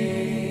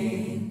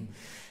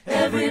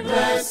 Every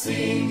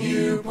blessing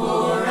you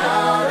pour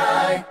out,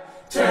 I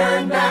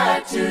turn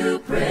back to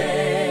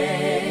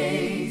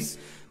praise.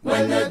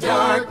 When the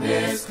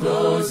darkness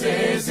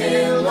closes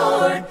in,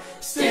 Lord,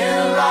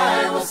 still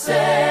I will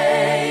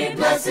say,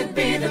 blessed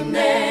be the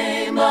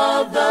name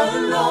of the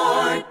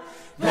Lord.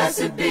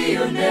 Blessed be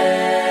your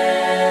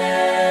name.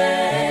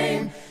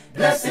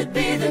 Blessed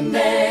be the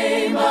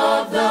name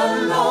of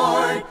the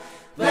Lord.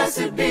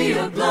 Blessed be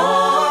your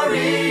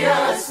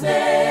glorious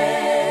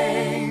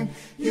name.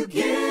 You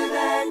give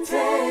and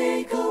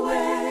take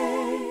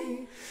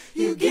away.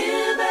 You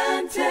give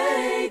and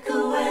take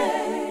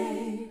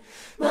away.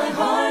 My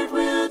heart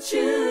will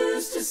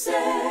choose to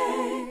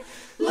say,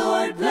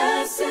 Lord,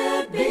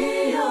 blessed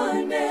be your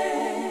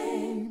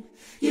name.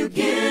 You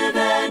give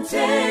and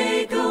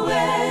take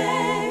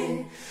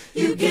away.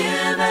 You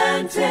give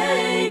and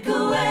take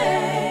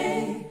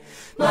away.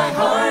 My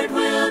heart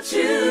will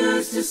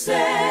choose to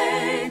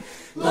say,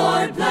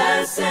 Lord,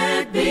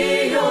 blessed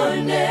be your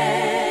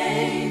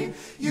name.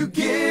 You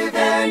give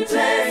and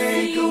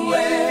take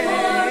away.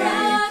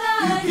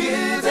 You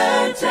give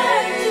and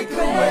take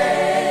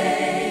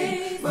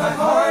away. My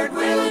heart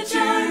will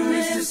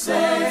choose to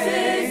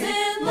say,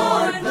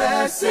 Lord,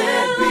 blessed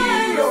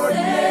be your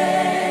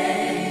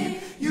name.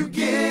 You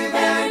give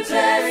and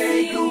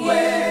take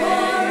away.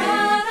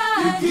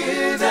 You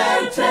give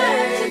and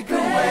take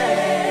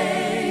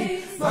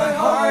away. My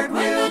heart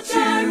will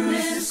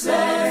choose to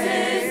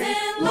say,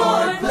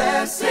 Lord,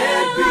 blessed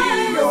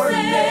be your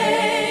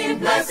name.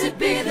 Blessed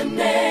be the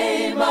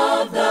name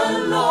of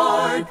the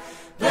Lord.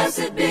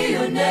 Blessed be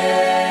your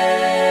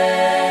name.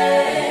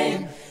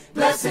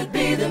 Blessed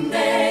be the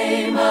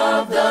name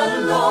of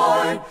the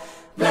Lord.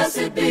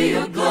 Blessed be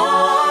your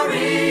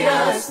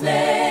glorious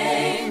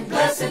name.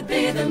 Blessed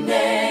be the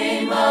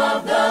name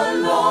of the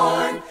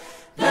Lord.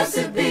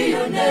 Blessed be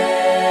your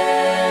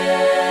name.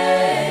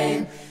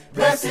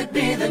 Blessed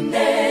be the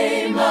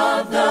name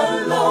of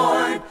the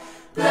Lord.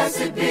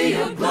 Blessed be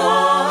your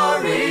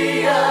glorious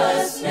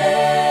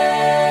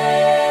name.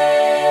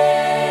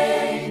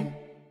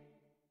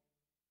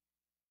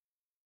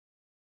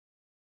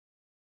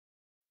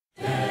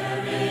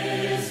 There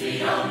is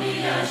beyond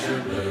the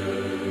azure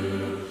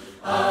blue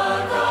a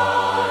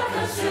God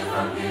concealed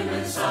from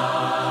human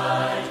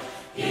sight.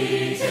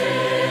 He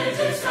did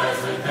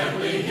disguise with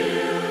heavenly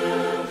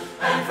hue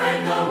and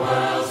framed the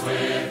worlds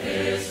with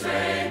his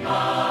great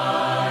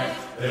might.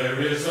 There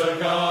is a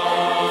God.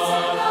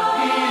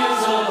 He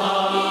is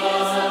alive.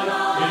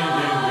 In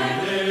him we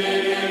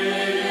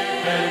live.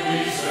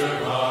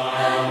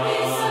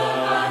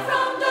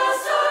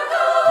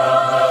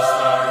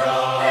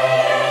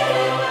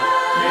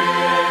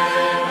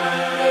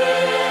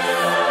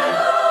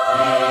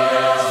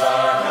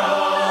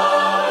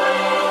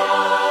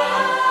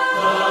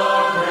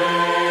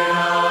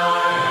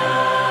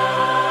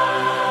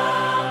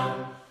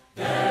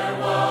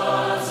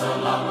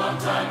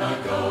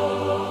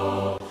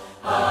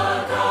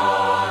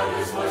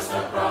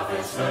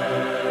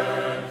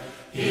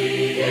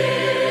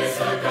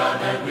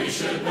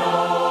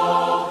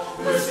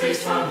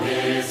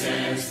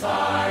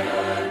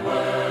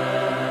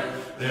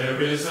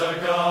 There is a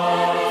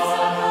God.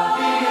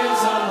 He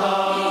is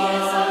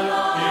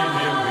alive. In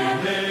Him we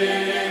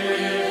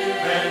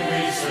live and we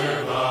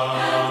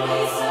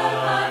survive.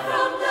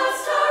 From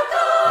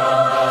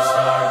dust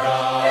our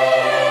God.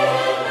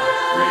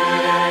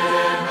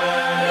 Created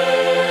man.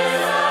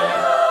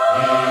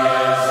 He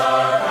is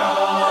our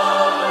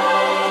God.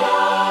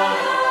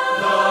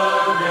 The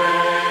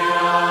great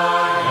I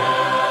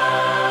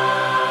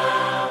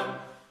am.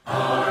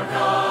 Our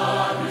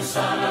God who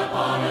sat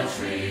upon a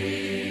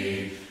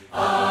tree,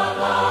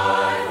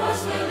 alive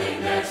was willing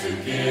there to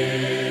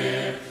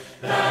give,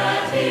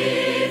 that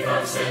He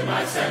from sin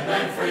might set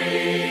men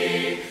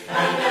free,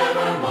 and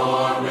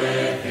evermore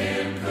with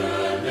Him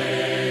could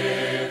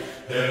live.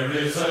 There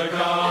is a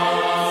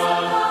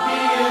God,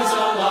 He is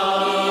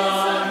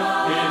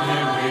alive, in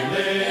Him we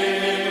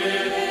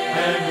live,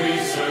 and we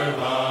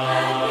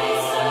survive.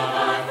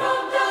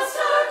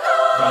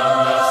 From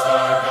dust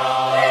our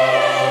God,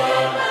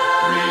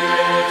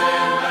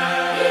 created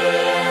man.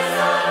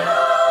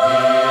 He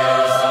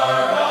is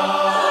our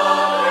God,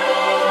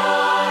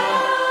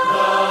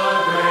 the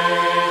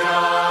great I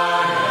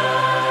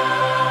am.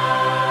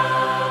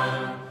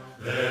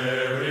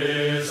 There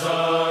is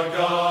a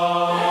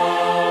God.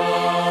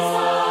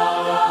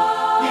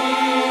 He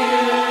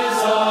is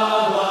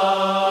alive.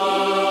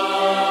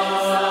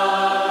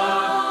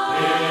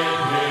 In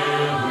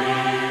Him we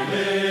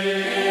live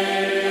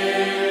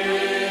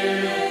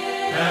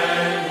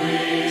and we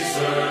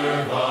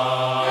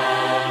survive.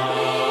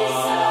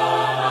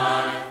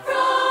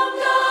 From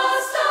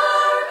dust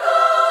our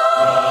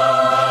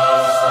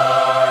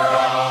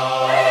God,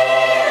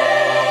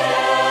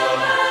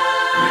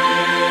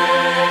 created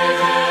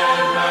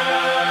man.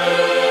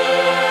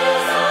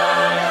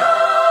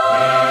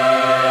 He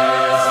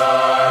is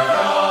our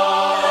God,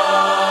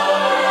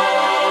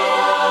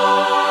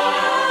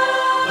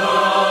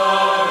 the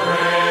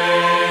great I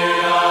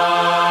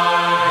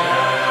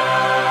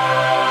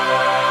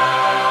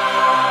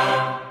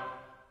am.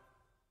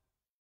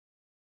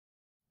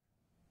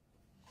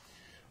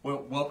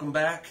 Well, welcome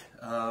back.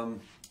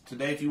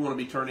 Today, if you want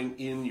to be turning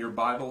in your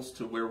Bibles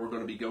to where we're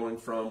going to be going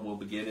from, we'll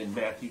begin in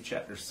Matthew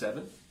chapter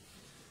 7.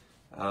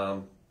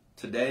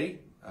 Today,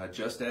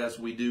 just as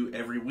we do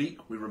every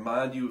week, we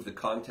remind you of the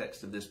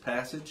context of this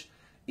passage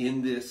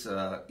in this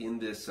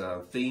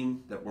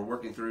theme that we're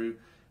working through,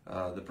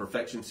 the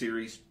Perfection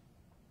series.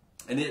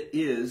 And it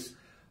is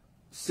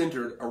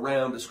centered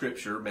around the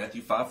scripture,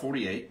 Matthew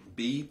 5:48,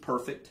 be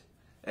perfect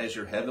as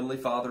your heavenly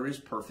Father is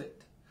perfect.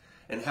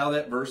 And how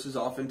that verse is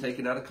often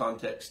taken out of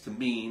context to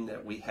mean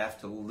that we have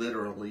to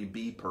literally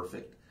be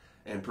perfect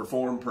and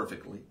perform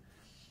perfectly.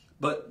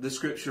 But the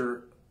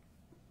scripture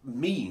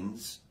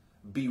means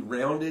be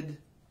rounded,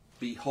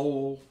 be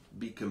whole,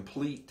 be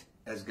complete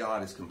as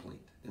God is complete.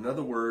 In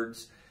other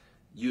words,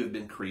 you have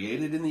been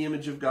created in the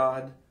image of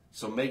God,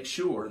 so make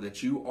sure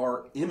that you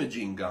are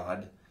imaging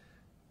God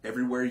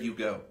everywhere you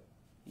go.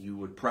 You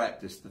would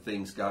practice the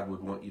things God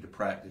would want you to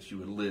practice. You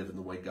would live in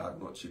the way God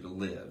wants you to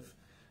live.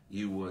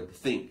 You would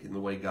think in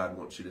the way God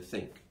wants you to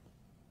think.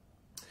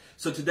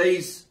 So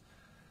today's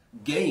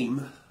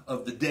game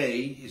of the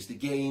day is the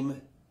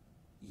game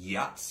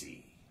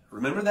Yahtzee.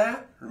 Remember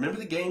that? Remember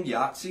the game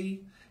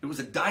Yahtzee? It was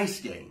a dice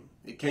game.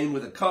 It came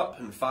with a cup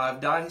and 5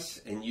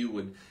 dice, and you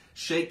would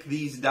shake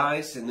these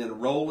dice and then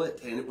roll it,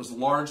 and it was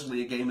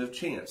largely a game of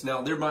chance.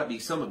 Now, there might be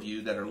some of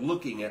you that are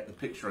looking at the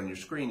picture on your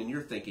screen, and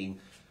you're thinking,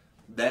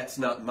 that's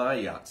not my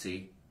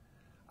Yahtzee.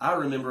 I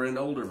remember an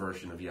older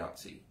version of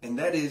Yahtzee, and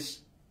that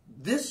is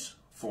this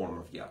form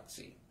of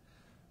Yahtzee,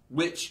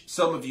 which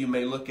some of you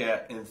may look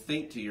at and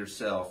think to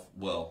yourself,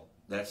 well,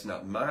 that's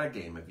not my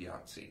game of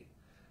Yahtzee.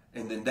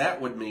 And then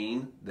that would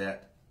mean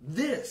that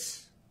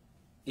this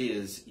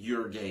is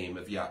your game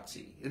of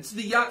Yahtzee. It's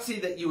the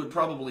Yahtzee that you would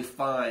probably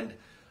find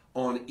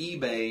on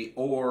eBay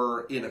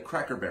or in a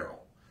Cracker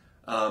Barrel,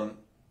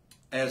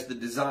 as the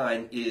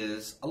design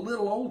is a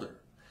little older.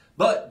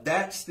 But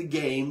that's the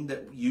game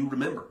that you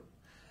remember.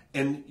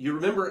 And you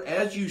remember,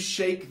 as you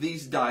shake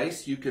these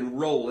dice, you can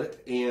roll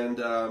it, and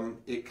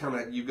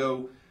you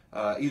go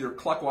either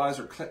clockwise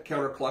or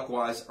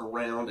counterclockwise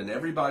around, and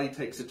everybody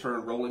takes a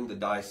turn rolling the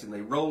dice, and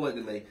they roll it,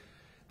 and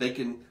they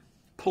can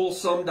pull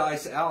some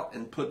dice out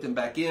and put them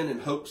back in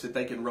hopes that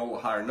they can roll a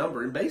higher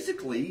number. And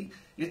basically,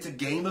 it's a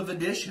game of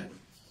addition.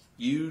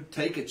 You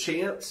take a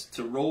chance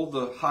to roll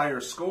the higher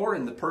score,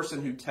 and the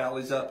person who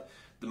tallies up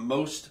the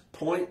most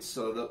points,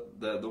 so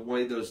the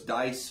way those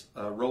dice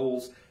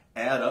rolls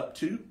add up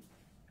to,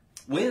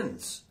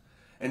 wins.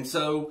 And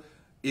so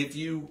if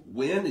you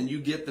win and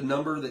you get the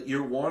number that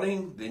you're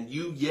wanting, then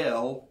you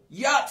yell,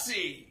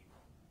 Yahtzee!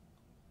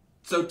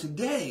 So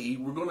today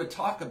we're going to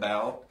talk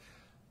about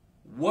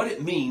what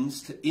it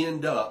means to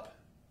end up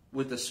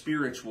with a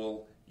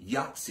spiritual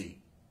Yahtzee.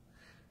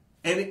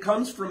 And it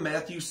comes from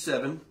Matthew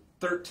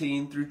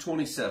 7:13 through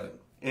 27.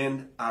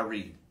 And I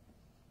read,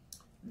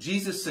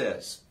 Jesus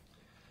says,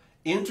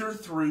 enter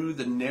through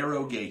the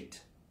narrow gate,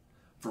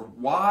 for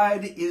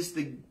wide is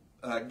the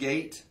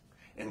gate,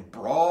 and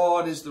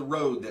broad is the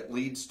road that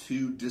leads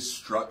to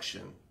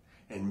destruction,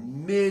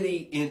 and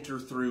many enter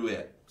through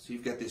it. So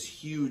you've got this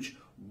huge,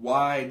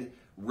 wide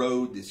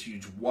road, this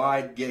huge,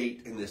 wide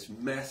gate, and this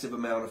massive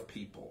amount of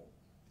people.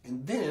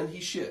 And then he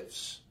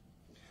shifts.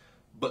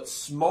 But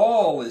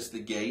small is the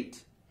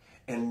gate,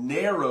 and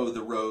narrow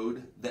the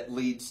road that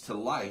leads to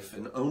life,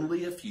 and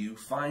only a few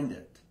find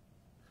it.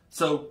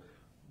 So,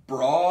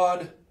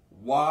 broad,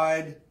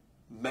 wide,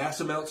 mass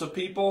amounts of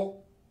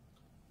people,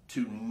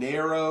 to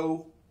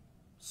narrow,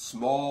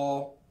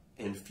 small,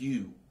 and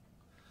few.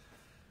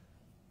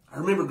 I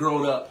remember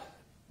growing up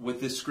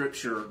with this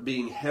scripture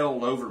being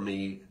held over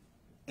me,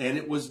 and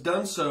it was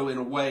done so in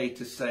a way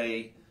to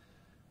say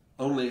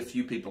only a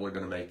few people are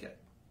going to make it.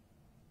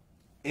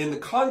 In the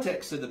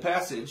context of the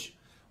passage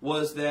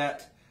was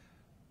that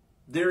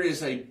there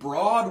is a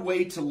broad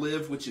way to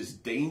live which is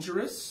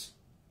dangerous,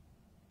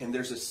 and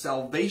there's a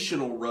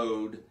salvational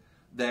road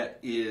that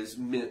is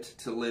meant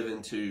to live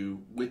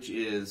into, which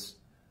is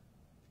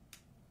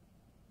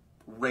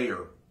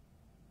rare.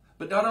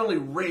 But not only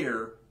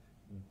rare,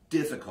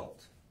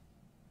 difficult.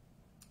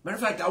 Matter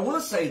of fact, I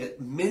want to say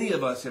that many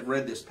of us have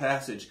read this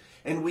passage,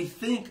 and we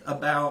think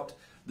about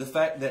the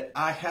fact that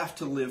I have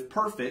to live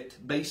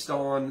perfect based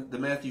on the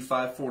Matthew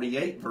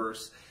 5:48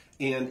 verse.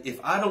 And if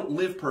I don't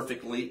live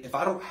perfectly, if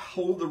I don't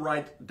hold the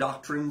right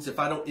doctrines, if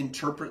I don't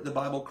interpret the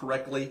Bible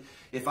correctly,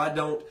 if I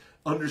don't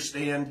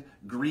understand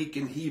Greek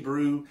and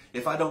Hebrew,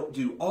 if I don't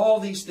do all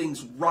these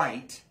things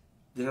right,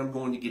 then I'm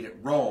going to get it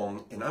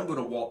wrong, and I'm going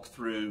to walk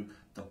through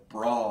the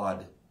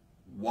broad,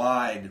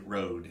 wide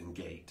road and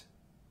gate.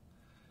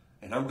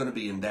 And I'm going to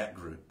be in that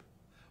group.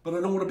 But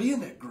I don't want to be in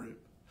that group.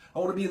 I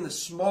want to be in the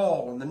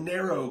small and the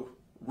narrow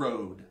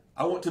road.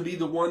 I want to be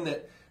the one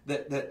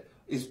that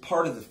is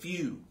part of the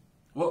few.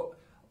 Well,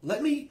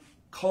 let me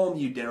calm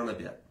you down a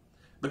bit.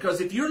 Because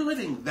if you're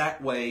living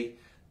that way,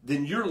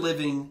 then you're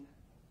living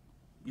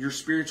your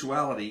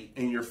spirituality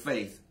and your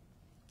faith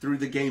through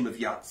the game of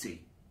Yahtzee.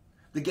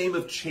 The game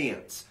of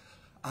chance.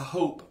 I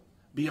hope,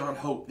 beyond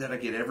hope, that I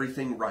get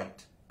everything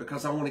right.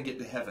 Because I want to get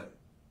to heaven.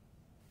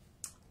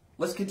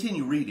 Let's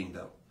continue reading,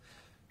 though.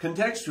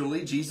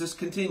 Contextually, Jesus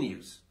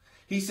continues.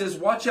 He says,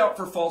 watch out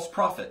for false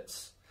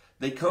prophets.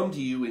 They come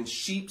to you in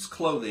sheep's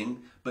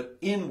clothing, but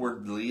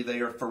inwardly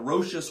they are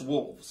ferocious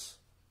wolves.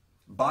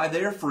 By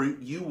their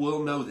fruit you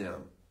will know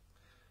them.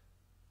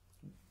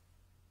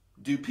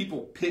 Do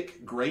people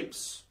pick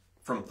grapes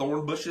from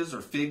thorn bushes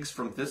or figs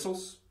from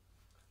thistles?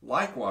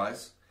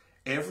 Likewise,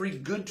 every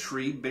good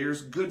tree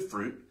bears good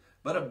fruit,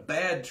 but a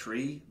bad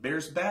tree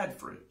bears bad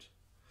fruit.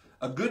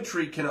 A good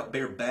tree cannot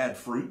bear bad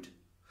fruit,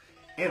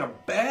 and a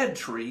bad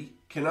tree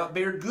cannot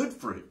bear good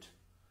fruit.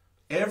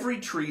 Every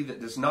tree that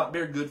does not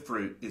bear good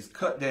fruit is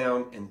cut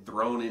down and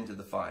thrown into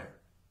the fire.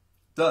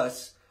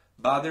 Thus,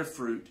 by their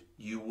fruit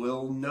you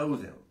will know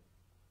them.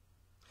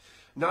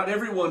 Not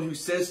everyone who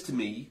says to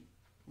me,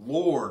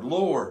 Lord,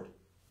 Lord,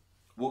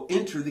 will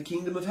enter the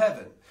kingdom of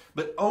heaven,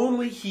 but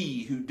only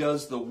he who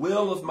does the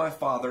will of my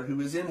Father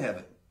who is in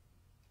heaven.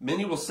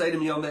 Many will say to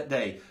me on that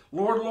day,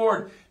 Lord,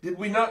 Lord, did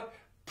we not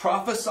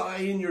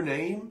prophesy in your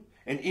name,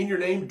 and in your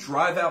name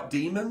drive out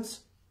demons,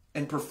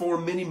 and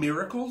perform many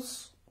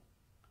miracles?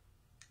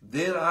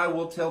 Then I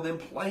will tell them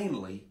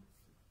plainly,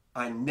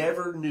 I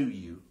never knew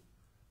you.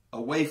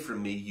 Away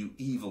from me, you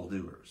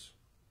evildoers.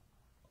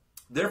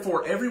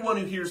 Therefore, everyone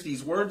who hears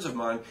these words of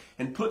mine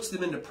and puts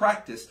them into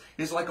practice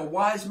is like a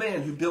wise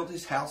man who built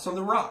his house on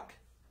the rock.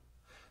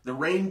 The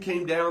rain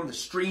came down, the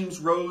streams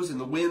rose, and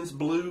the winds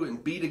blew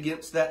and beat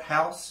against that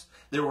house.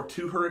 There were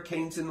 2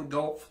 hurricanes in the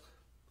Gulf.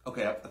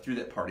 Okay, I threw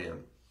that part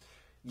in.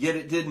 Yet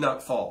it did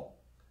not fall,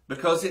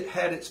 because it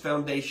had its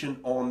foundation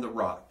on the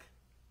rock.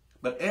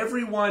 But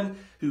everyone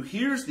who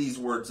hears these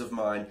words of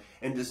mine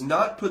and does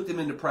not put them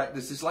into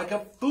practice is like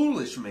a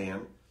foolish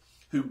man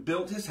who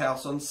built his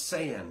house on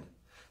sand.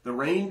 The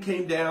rain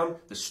came down,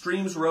 the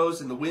streams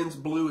rose, and the winds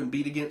blew and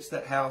beat against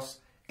that house,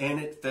 and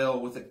it fell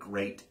with a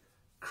great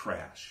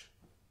crash.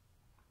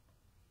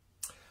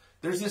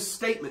 There's this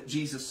statement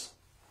Jesus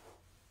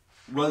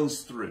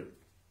runs through.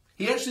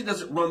 He actually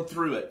doesn't run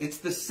through it. It's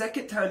the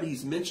second time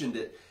he's mentioned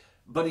it.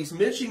 But he's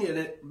mentioning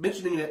it,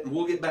 and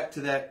we'll get back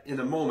to that in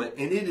a moment.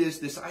 And it is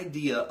this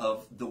idea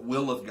of the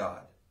will of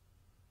God.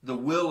 The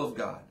will of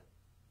God.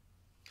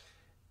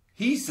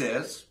 He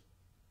says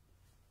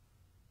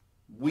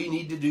we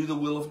need to do the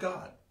will of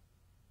God.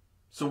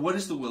 So what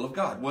is the will of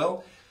God?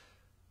 Well,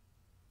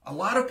 a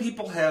lot of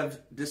people have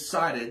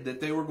decided that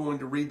they were going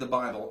to read the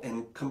Bible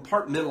and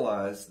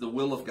compartmentalize the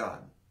will of God.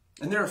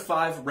 And there are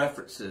 5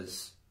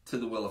 references to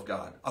the will of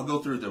God. I'll go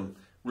through them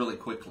really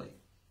quickly.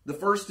 The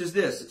first is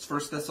this. It's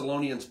 1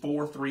 Thessalonians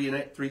 4,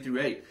 3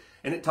 through 8.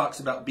 And it talks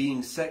about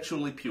being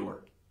sexually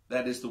pure.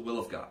 That is the will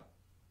of God.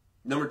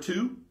 Number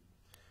 2,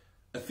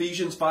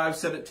 Ephesians 5,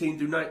 17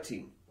 through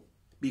 19.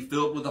 Be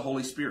filled with the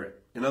Holy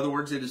Spirit. In other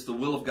words, it is the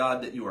will of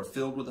God that you are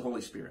filled with the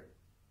Holy Spirit.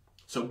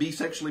 So be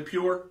sexually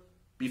pure,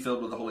 be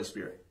filled with the Holy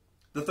Spirit.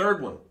 The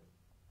third one,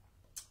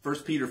 1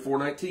 Peter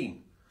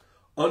 4:19.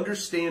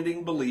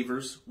 Understanding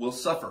believers will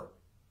suffer.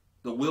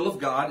 The will of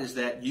God is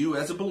that you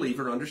as a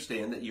believer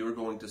understand that you are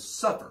going to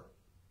suffer.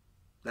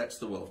 That's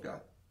the will of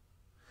God.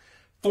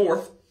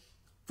 Fourth,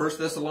 1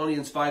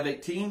 Thessalonians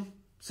 5:18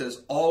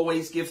 says,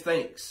 always give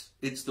thanks.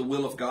 It's the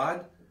will of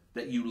God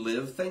that you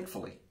live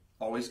thankfully,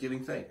 always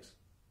giving thanks.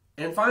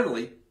 And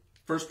finally,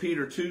 1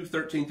 Peter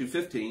 2:13 through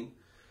 15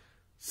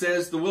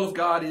 says the will of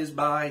God is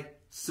by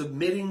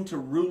submitting to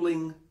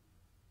ruling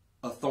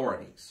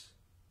authorities.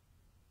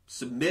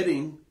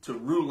 Submitting to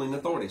ruling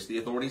authorities, the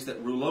authorities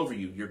that rule over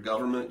you, your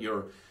government,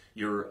 your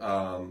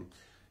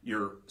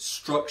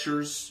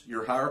structures,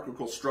 your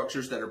hierarchical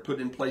structures that are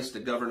put in place to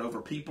govern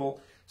over people.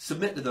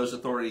 Submit to those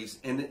authorities.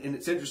 And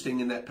it's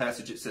interesting in that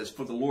passage it says,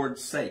 for the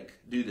Lord's sake,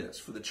 do this.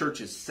 For the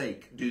church's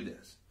sake, do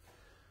this.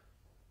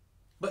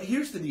 But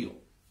here's the deal.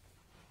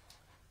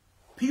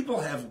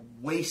 People have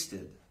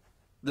wasted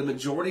the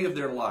majority of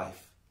their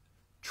life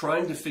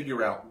trying to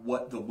figure out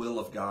what the will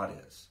of God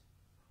is.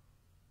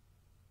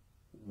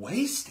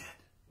 Wasted?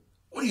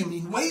 What do you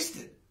mean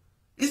wasted?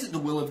 Isn't the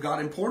will of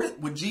God important?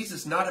 Would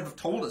Jesus not have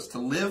told us to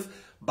live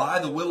by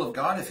the will of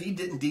God if he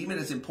didn't deem it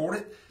as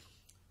important?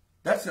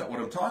 That's not what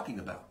I'm talking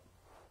about.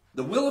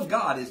 The will of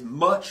God is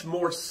much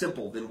more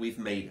simple than we've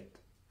made it.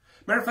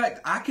 Matter of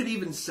fact, I could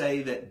even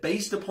say that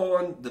based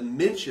upon the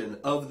mention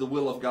of the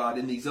will of God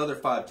in these other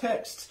 5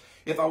 texts,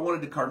 if I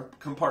wanted to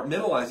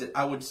compartmentalize it,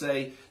 I would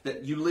say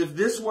that you live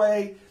this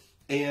way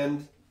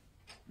and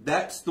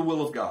that's the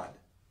will of God.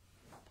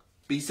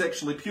 Be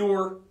sexually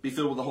pure, be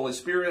filled with the Holy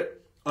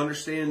Spirit,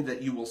 understand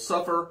that you will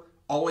suffer,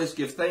 always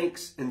give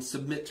thanks, and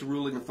submit to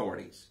ruling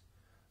authorities.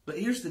 But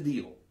here's the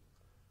deal.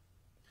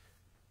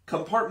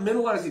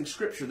 Compartmentalizing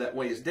Scripture that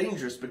way is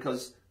dangerous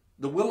because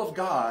the will of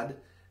God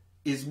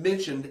is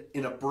mentioned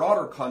in a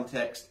broader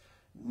context,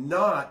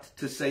 not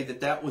to say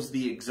that that was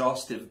the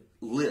exhaustive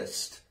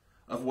list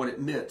of what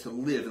it meant to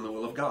live in the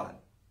will of God.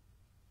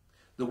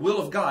 The will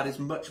of God is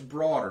much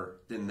broader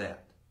than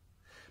that.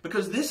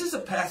 Because this is a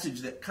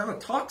passage that kind of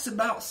talks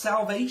about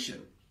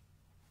salvation.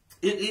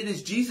 It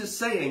is Jesus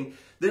saying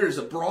there is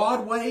a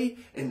broad way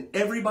and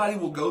everybody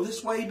will go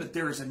this way, but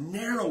there is a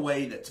narrow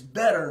way that's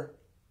better.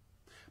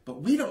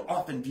 But we don't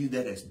often view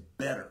that as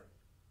better,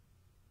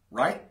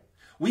 right?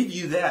 We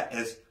view that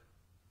as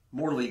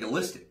more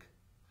legalistic,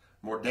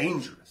 more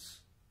dangerous.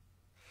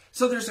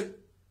 So there's a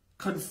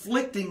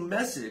conflicting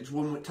message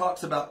when it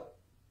talks about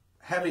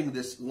having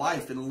this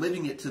life and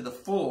living it to the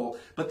full,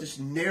 but this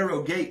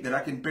narrow gate that I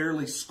can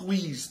barely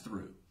squeeze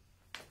through.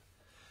 I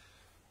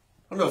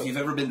don't know if you've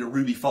ever been to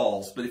Ruby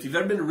Falls, but if you've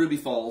ever been to Ruby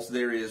Falls,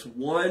 there is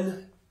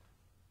one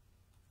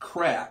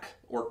crack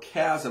or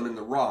chasm in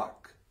the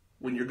rock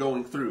when you're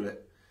going through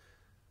it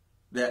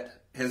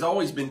that has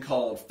always been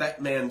called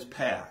Fat Man's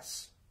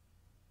Pass.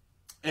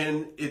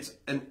 And it's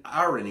an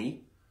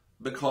irony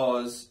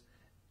because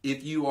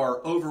if you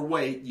are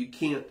overweight, you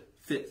can't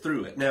fit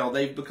through it. Now,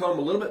 they've become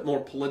a little bit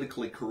more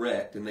politically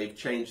correct and they've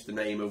changed the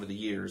name over the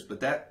years, but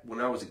that, when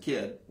I was a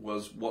kid,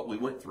 was what we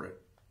went through.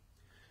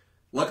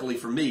 Luckily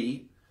for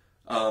me,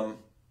 I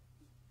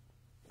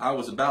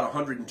was about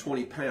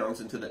 120 pounds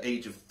into the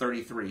age of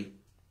 33,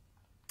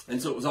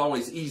 and so it was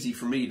always easy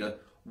for me to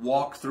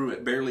walk through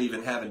it, barely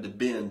even having to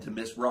bend to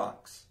miss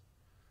rocks.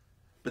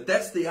 But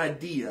that's the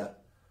idea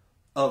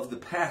of the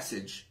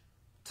passage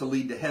to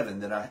lead to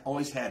heaven that I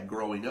always had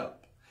growing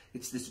up.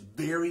 It's this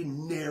very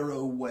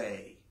narrow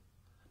way.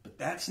 But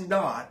that's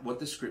not what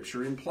the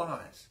Scripture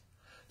implies.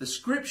 The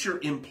Scripture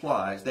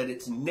implies that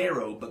it's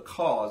narrow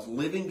because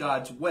living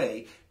God's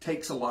way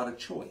takes a lot of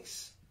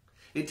choice.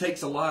 It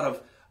takes a lot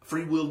of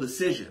free will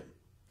decision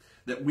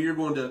that we're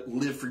going to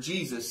live for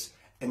Jesus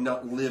and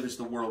not live as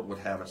the world would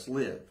have us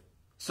live.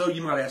 So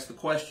you might ask the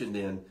question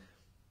then,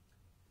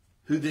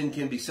 who then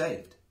can be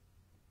saved?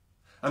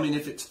 I mean,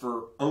 if it's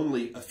for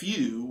only a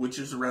few, which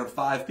is around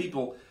 5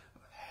 people,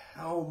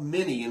 how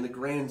many in the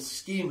grand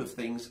scheme of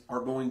things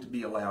are going to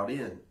be allowed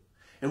in?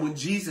 And when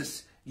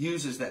Jesus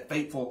uses that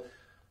fateful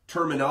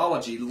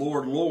terminology,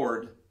 Lord,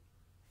 Lord,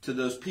 to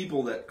those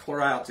people that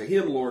cry out to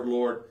him, Lord,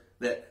 Lord,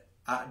 that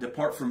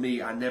depart from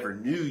me, I never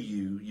knew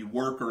you, you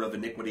worker of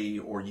iniquity,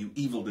 or you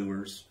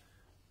evildoers,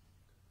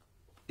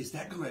 is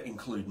that going to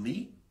include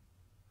me?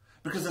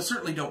 Because I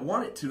certainly don't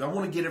want it to. I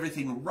want to get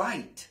everything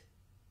right.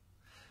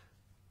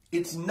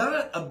 It's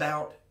not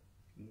about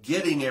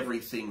getting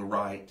everything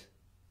right.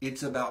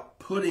 It's about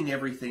putting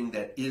everything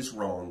that is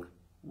wrong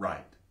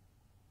right.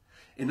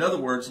 In other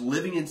words,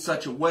 living in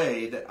such a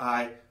way that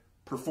I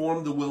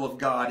perform the will of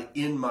God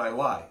in my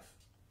life.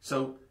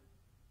 So,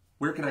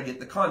 where can I get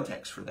the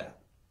context for that?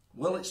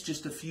 Well, it's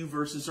just a few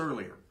verses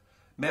earlier.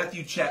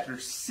 Matthew chapter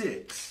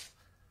 6,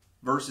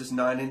 verses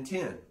 9 and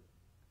 10.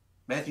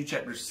 Matthew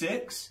chapter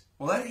 6,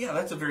 well,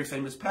 that's a very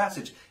famous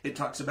passage. It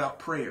talks about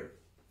prayer.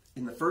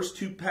 In the first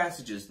 2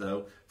 passages,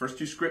 though, first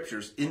 2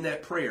 scriptures, in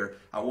that prayer,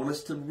 I want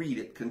us to read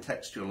it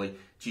contextually.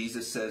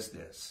 Jesus says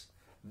this.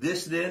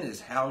 This then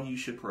is how you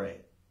should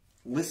pray.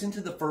 Listen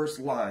to the first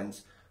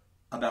lines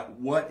about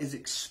what is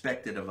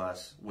expected of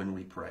us when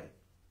we pray.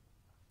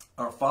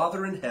 Our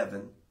Father in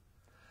heaven,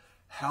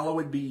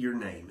 hallowed be your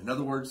name. In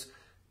other words,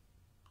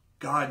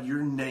 God,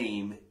 your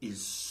name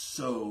is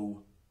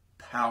so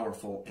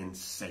powerful and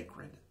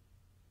sacred.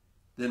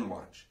 Then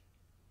watch.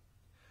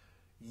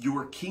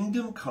 Your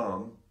kingdom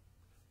come,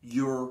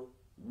 your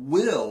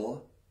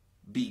will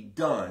be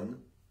done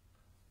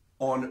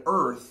on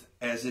earth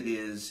as it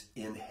is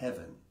in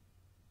heaven.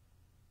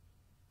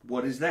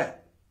 What is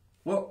that?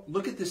 Well,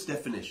 look at this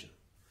definition.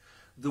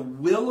 The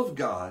will of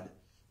God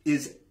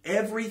is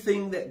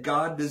everything that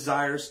God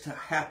desires to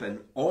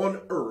happen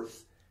on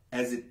earth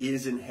as it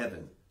is in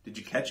heaven. Did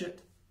you catch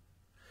it?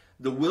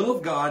 The will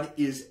of God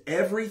is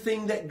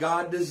everything that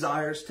God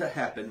desires to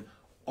happen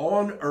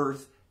on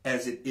earth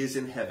as it is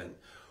in heaven.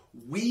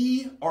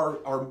 We are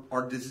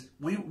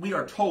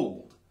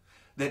told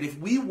that if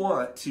we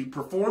want to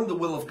perform the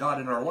will of God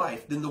in our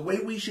life, then the way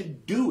we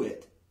should do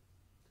it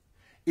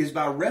is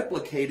by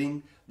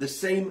replicating the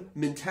same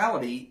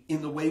mentality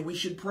in the way we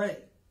should pray.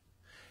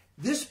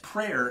 This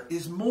prayer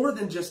is more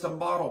than just a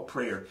model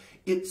prayer.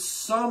 It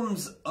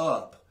sums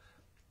up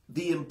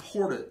the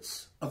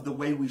importance of the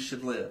way we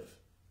should live.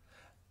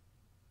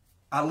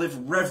 I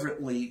live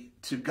reverently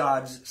to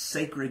God's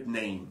sacred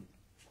name.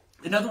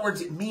 In other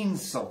words, it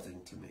means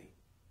something to me.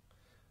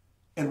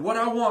 And what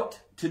I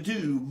want to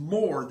do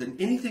more than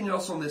anything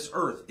else on this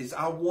earth is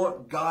I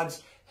want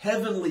God's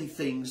heavenly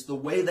things, the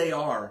way they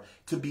are,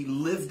 to be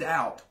lived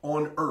out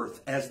on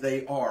earth as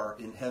they are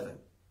in heaven.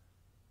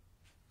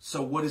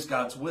 So what is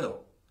God's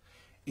will?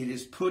 It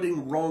is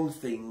putting wrong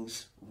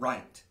things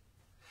right.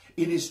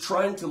 It is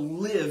trying to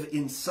live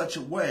in such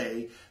a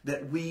way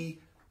that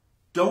we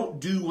don't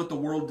do what the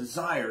world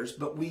desires,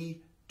 but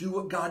we do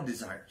what God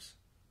desires.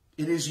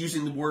 It is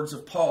using the words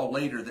of Paul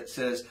later that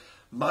says,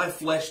 my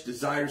flesh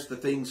desires the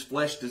things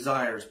flesh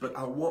desires, but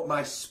I want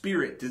my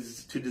spirit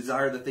to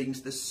desire the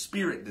things the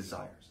spirit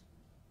desires.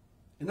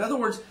 In other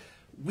words,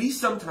 we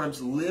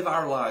sometimes live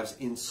our lives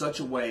in such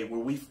a way where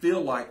we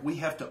feel like we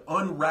have to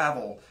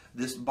unravel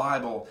this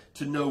Bible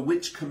to know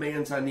which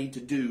commands I need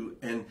to do,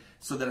 and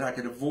so that I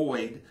can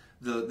avoid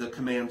the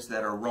commands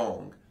that are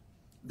wrong.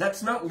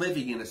 That's not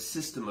living in a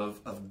system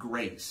of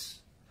grace.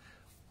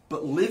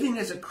 But living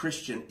as a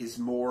Christian is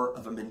more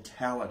of a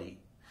mentality.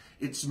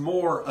 It's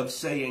more of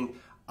saying,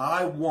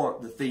 I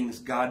want the things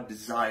God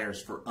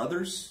desires for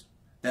others.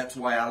 That's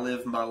why I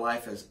live my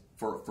life as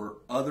for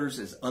others,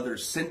 as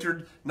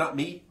others-centered. Not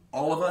me,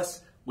 all of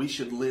us. We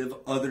should live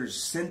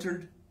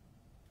others-centered.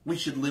 We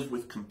should live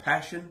with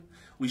compassion.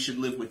 We should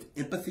live with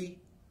empathy.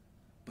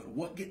 But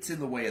what gets in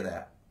the way of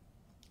that?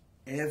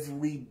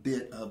 Every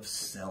bit of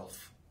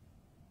self.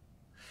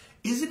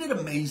 Isn't it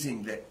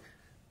amazing that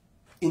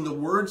in the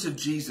words of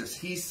Jesus,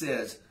 he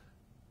says,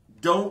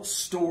 don't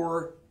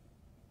store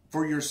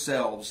for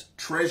yourselves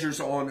treasures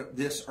on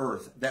this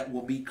earth that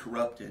will be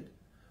corrupted.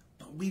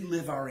 But we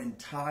live our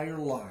entire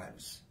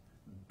lives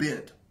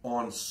bent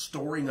on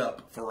storing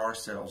up for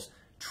ourselves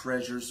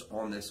treasures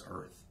on this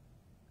earth.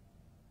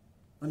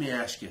 Let me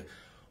ask you,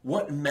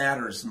 what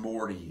matters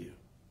more to you?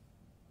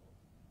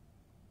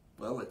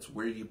 Well, it's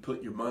where you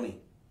put your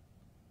money.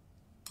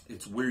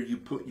 It's where you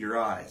put your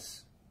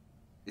eyes.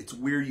 It's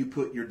where you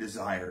put your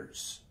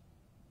desires.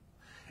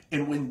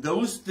 And when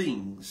those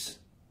things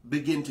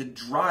begin to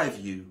drive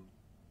you,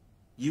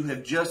 you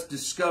have just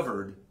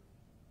discovered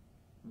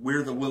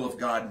where the will of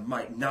God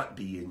might not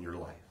be in your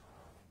life.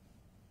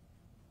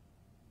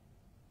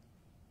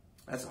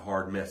 That's a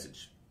hard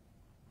message.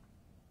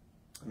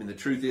 I mean, the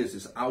truth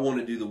is I want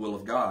to do the will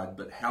of God,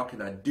 but how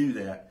can I do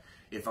that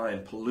if I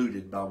am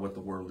polluted by what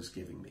the world is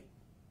giving me?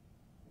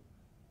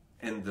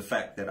 And the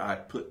fact that I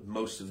put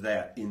most of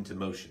that into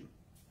motion.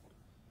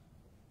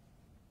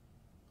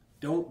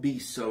 Don't be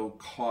so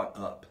caught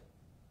up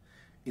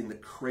in the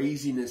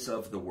craziness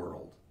of the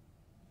world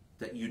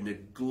that you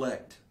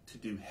neglect to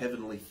do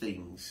heavenly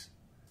things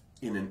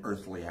in an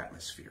earthly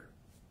atmosphere.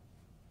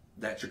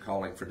 That's your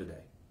calling for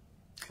today.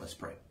 Let's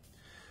pray.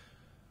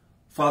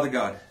 Father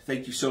God,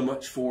 thank you so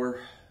much for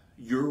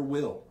your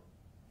will.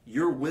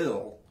 Your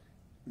will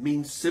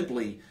means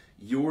simply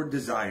your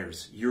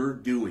desires, your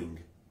doing.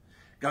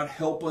 God,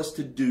 help us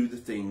to do the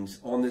things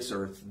on this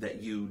earth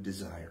that you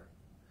desire.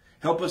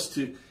 Help us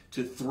to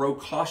throw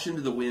caution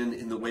to the wind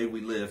in the way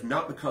we live,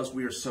 not because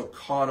we are so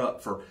caught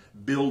up for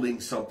building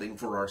something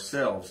for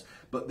ourselves,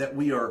 but that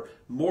we are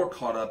more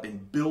caught up in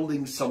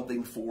building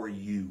something for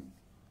you,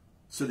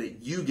 so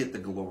that you get the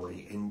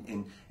glory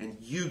and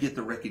you get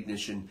the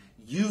recognition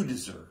you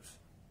deserve.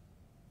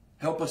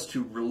 Help us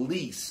to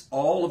release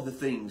all of the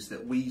things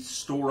that we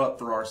store up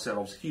for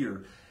ourselves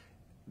here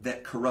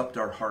that corrupt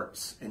our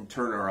hearts and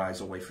turn our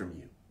eyes away from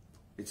you.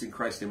 It's in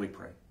Christ's name we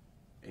pray.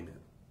 Amen.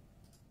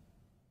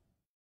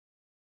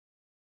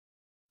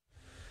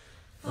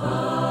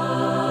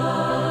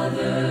 Father,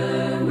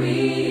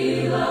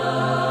 we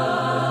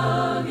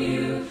love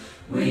you.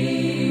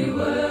 We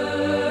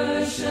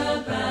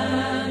worship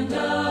and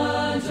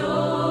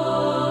adore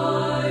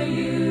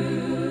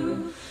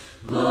you.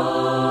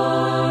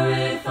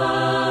 Glorify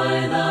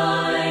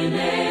thy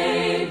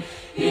name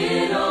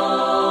in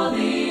all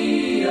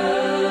the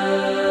earth.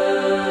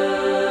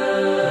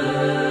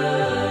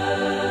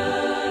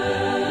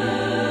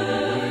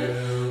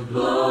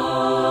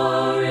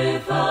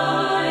 Glorify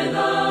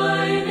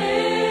thy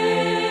name.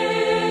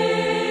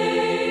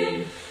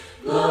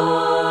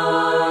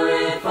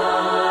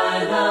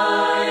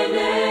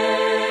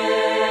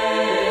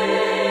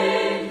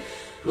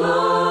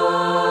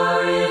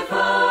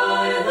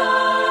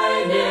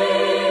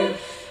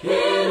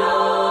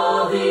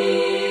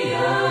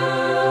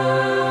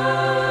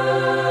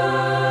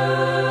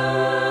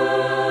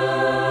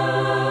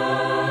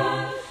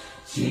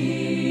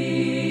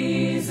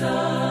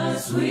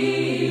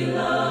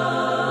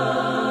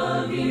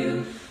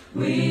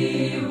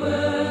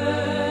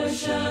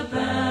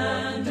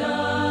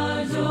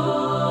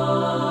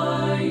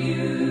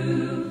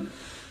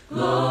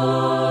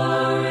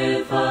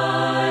 Glorify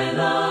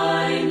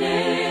thy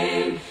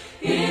name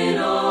in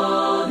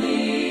all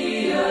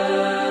the earth.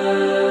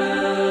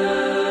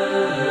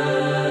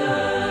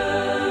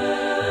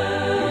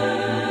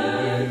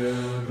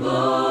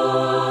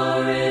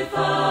 Glorify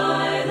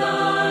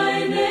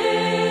thy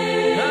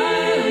name.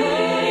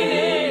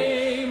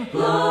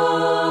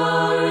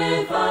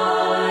 Glorify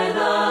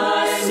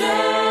thy name.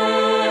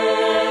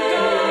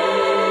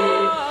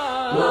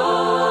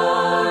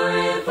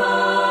 Glorify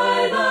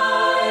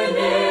thy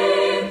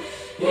name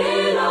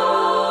in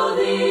all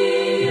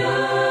the earth.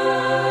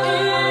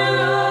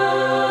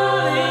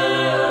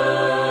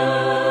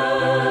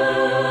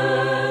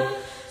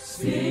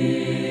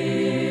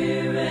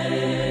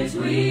 Spirit,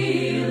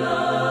 we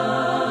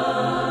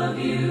love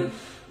you.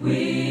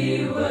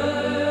 We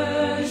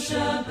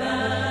worship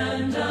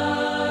and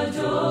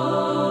adore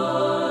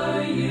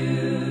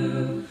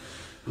you.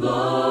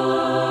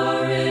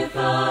 Glorify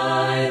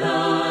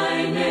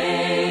thy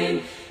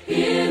name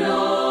in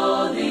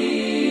all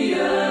the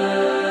earth.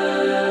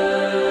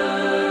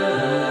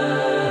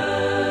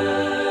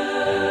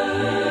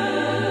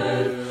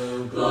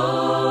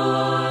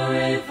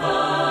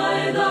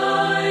 Glorify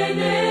thy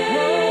name.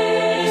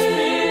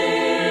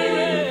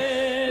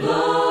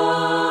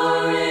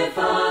 Glorify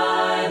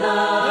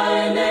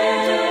thy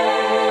name.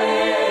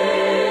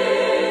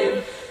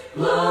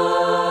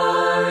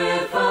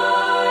 Glorify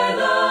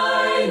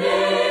thy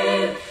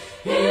name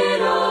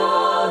in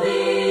all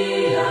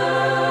the earth.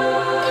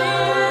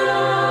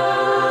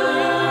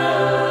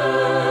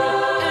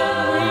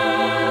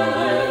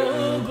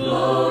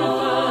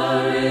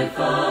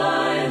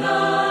 Glorify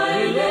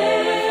thy name.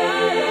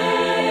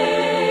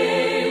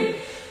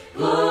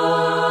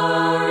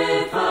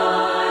 Glorify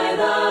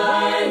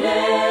thy name.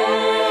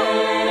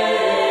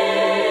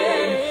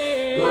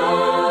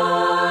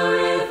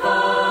 Glorify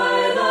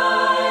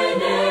thy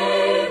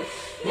name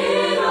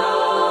in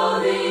all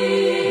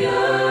the earth.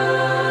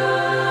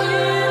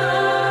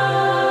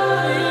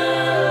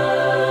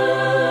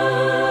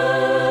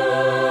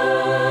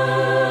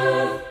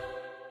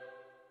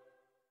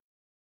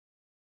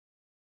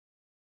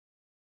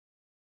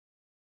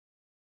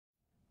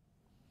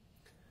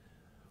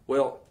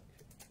 Well,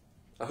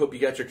 I hope you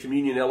got your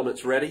communion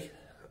elements ready.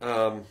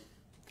 I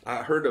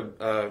heard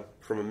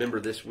from a member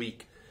this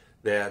week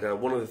that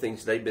one of the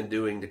things they've been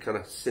doing to kind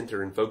of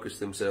center and focus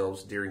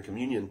themselves during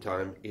communion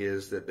time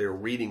is that they're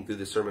reading through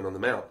the Sermon on the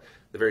Mount,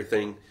 the very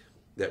thing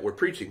that we're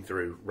preaching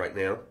through right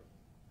now.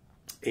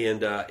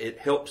 And it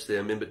helps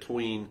them in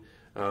between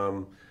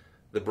the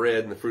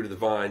bread and the fruit of the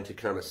vine to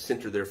kind of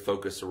center their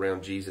focus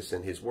around Jesus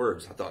and his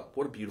words. I thought,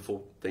 what a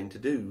beautiful thing to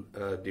do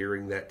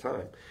during that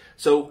time.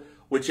 So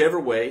whichever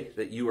way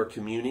that you are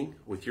communing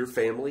with your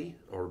family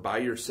or by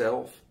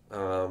yourself,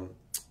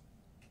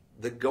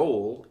 the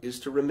goal is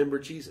to remember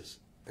Jesus.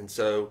 And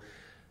so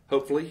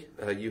hopefully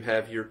you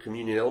have your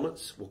communion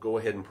elements. We'll go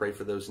ahead and pray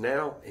for those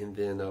now, and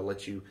then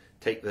let you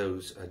take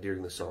those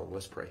during the song.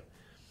 Let's pray.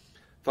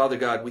 Father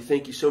God, we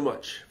thank you so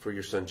much for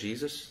your son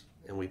Jesus,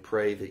 and we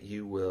pray that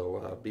you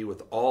will be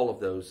with all of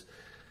those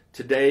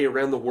today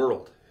around the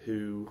world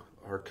who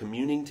are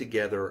communing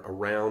together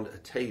around a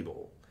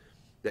table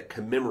that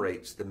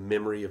commemorates the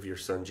memory of your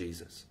son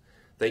Jesus.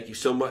 Thank you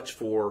so much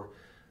for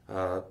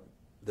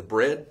the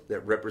bread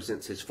that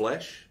represents his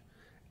flesh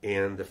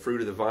and the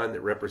fruit of the vine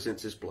that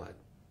represents his blood.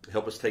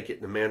 Help us take it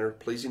in a manner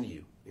pleasing to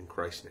you. In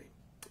Christ's name,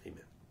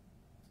 amen.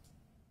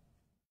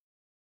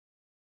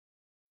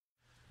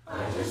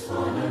 I just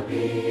want to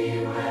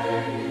be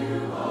where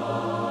you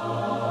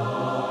are,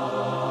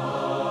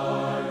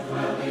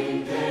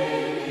 dwelling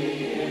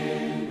daily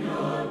in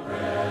your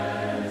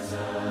presence.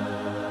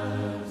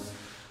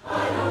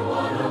 I don't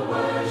want to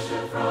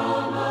worship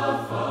from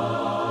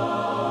afar.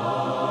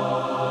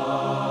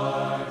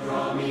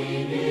 Draw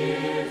me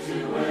near to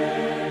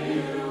where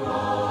you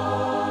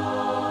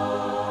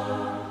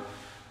are.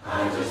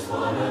 I just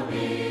want to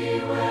be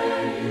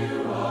where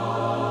you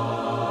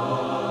are,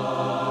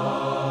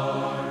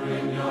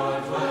 in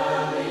your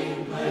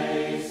dwelling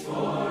place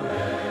forever.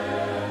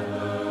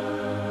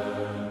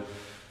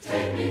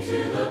 Take me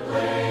to the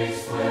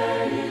place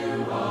where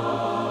you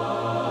are.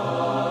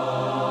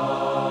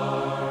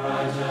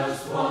 I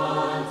just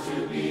want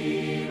to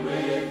be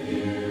with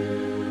you.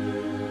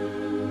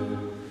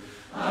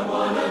 I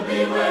want to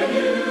be where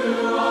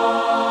you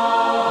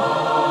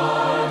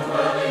are,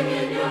 dwelling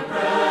in your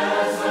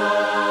presence,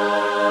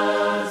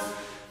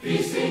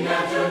 feasting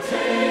at your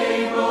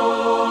table,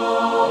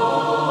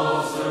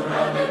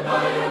 surrounded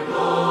by your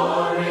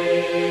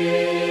glory,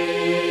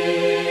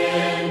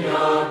 in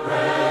your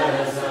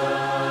presence.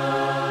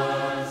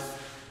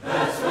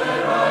 That's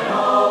where I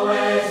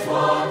always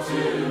want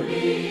to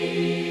be.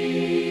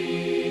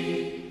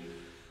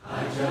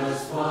 I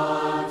just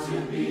want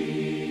to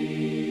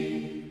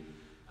be.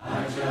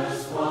 I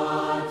just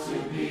want to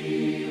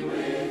be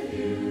with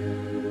you.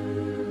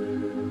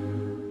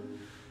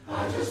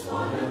 I just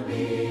want to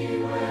be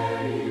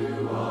where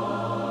you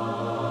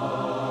are,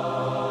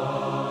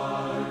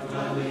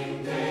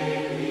 dwelling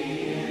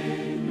daily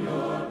in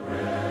your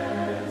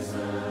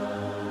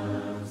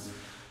presence.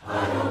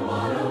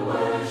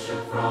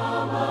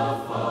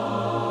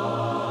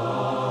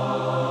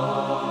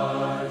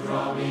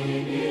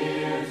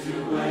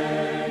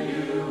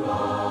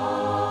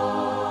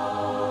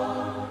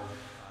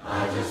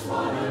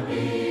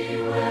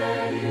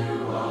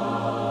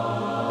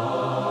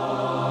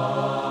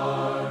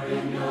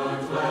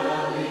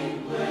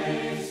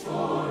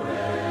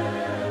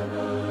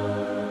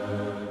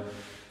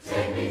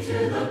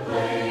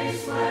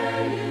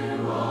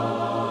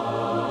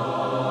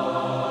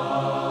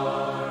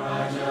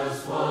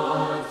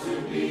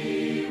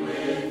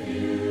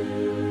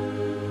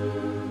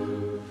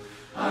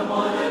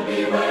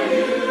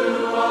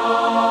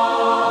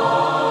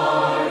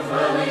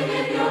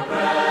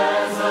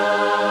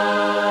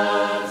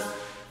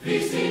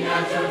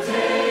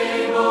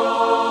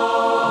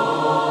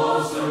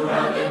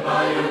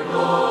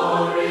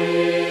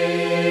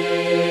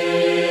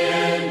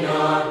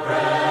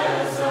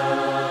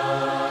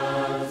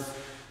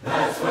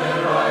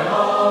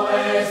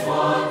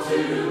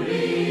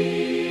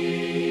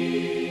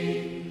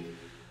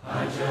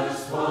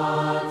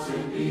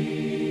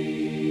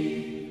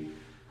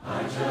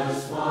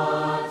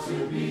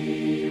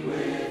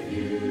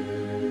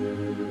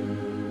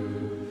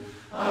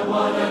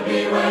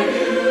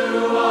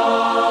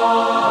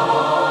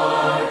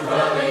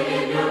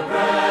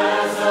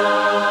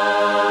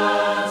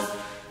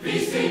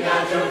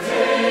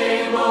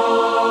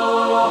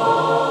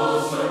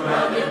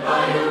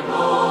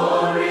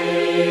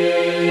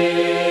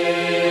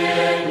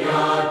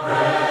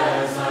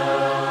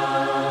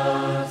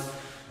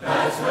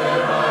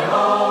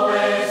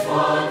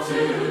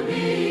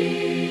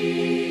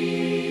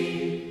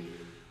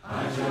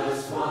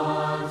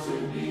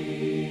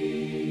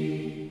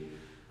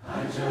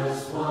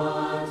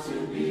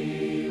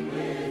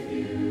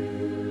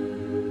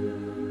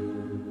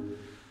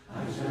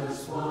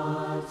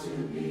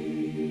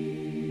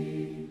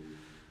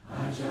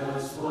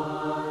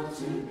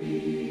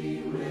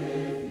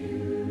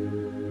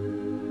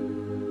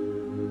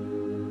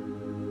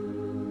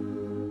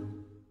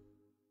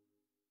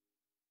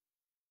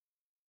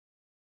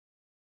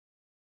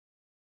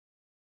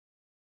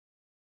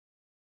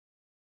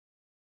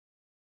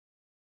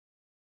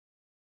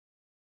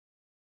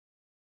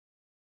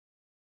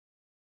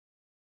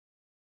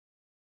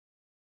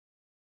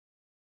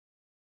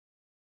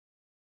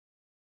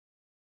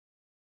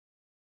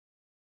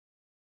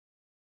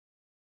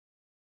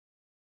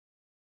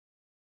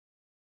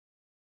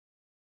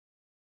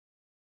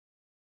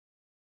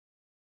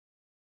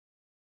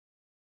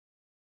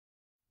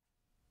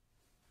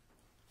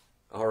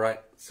 All right,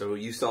 so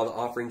you saw the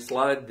offering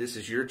slide. This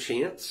is your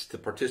chance to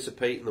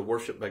participate in the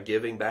worship by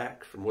giving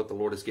back from what the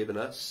Lord has given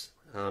us.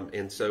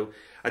 And so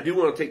I do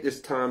want to take this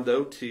time,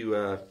 though,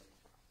 to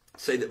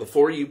say that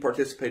before you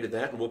participate in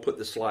that, and we'll put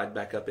the slide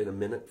back up in a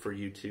minute for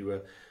you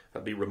to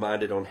be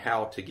reminded on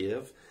how to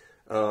give,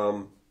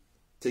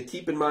 to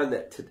keep in mind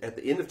that at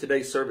the end of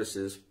today's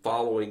services,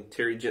 following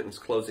Terry Jenton's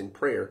closing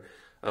prayer,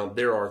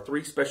 there are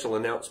 3 special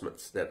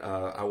announcements that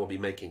I will be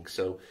making.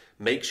 So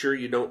make sure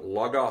you don't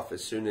log off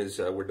as soon as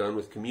we're done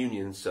with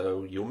communion,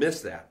 so you'll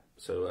miss that.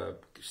 So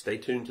stay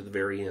tuned to the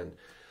very end.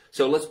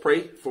 So let's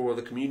pray for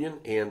the communion,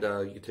 and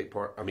you take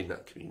part,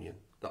 not communion,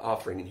 the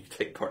offering, and you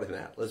take part in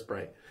that. Let's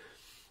pray.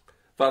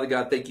 Father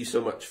God, thank you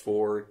so much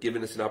for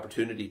giving us an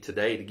opportunity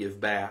today to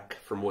give back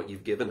from what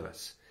you've given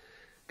us.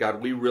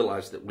 God, we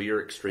realize that we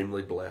are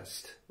extremely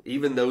blessed.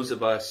 Even those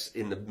of us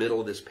in the middle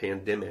of this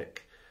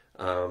pandemic,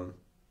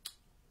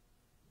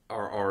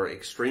 are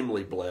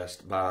extremely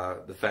blessed by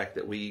the fact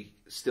that we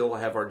still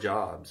have our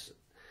jobs.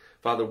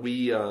 Father,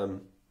 we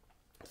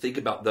think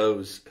about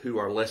those who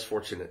are less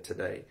fortunate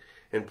today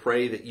and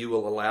pray that you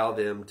will allow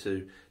them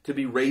to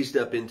be raised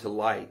up into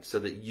light so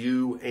that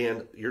you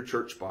and your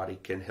church body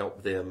can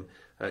help them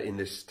in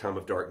this time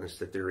of darkness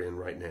that they're in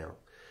right now.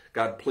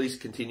 God, please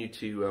continue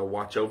to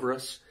watch over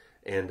us.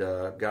 And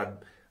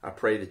God, I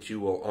pray that you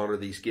will honor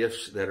these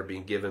gifts that are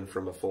being given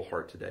from a full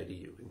heart today to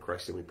you. In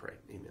Christ's name we pray.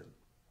 Amen.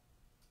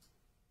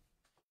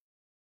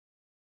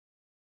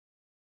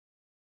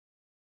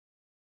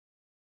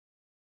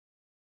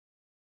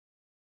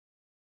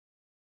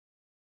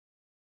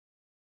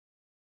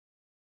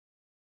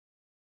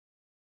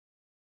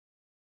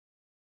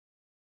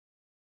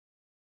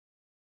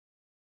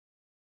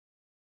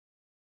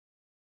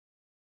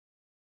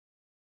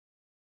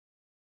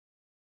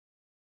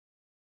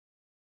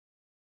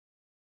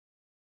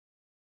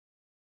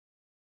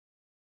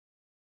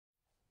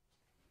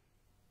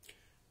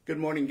 Good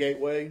morning,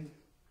 Gateway.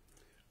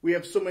 We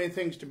have so many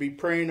things to be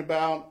praying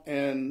about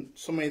and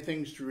so many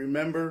things to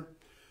remember.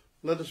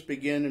 Let us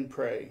begin and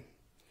pray.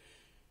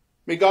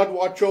 May God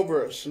watch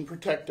over us and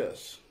protect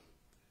us.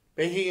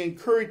 May He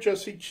encourage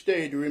us each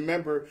day to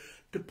remember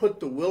to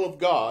put the will of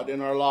God in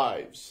our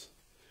lives.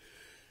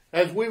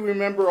 As we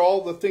remember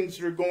all the things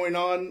that are going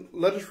on,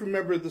 let us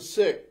remember the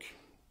sick.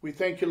 We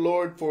thank you,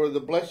 Lord, for the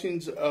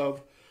blessings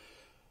of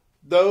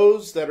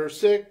those that are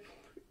sick,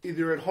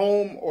 either at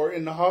home or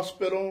in the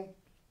hospital.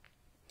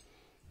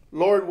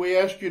 Lord, we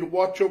ask you to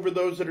watch over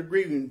those that are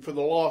grieving for the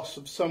loss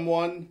of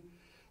someone.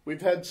 We've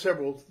had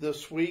several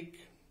this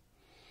week.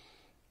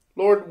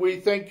 Lord, we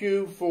thank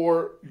you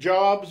for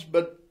jobs,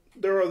 but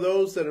there are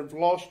those that have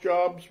lost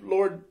jobs.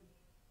 Lord,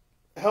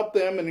 help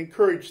them and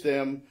encourage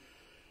them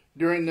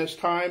during this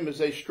time as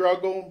they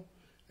struggle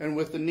and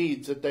with the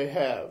needs that they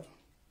have.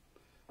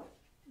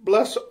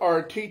 Bless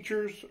our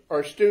teachers,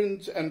 our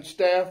students, and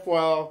staff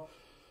while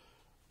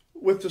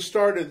with the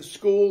start of the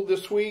school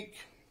this week.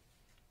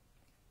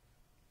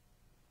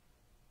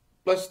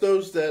 Bless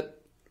those that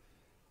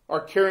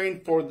are caring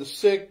for the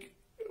sick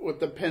with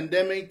the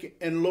pandemic,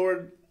 and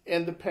Lord,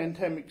 end the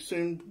pandemic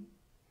soon.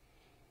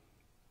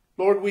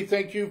 Lord, we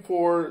thank you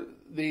for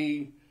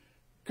the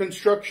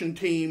construction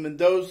team and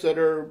those that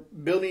are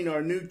building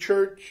our new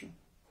church.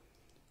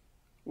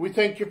 We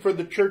thank you for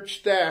the church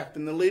staff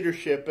and the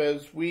leadership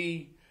as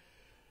we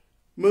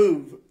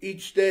move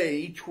each day,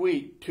 each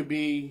week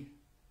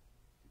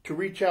to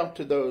reach out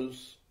to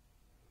those.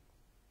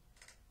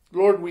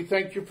 Lord, we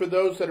thank you for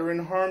those that are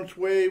in harm's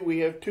way. We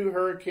have 2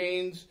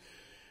 hurricanes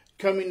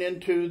coming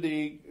into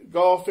the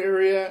Gulf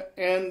area,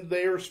 and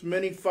there's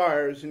many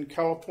fires in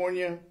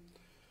California.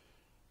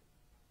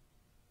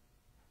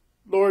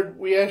 Lord,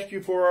 we ask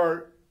you for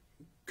our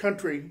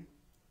country,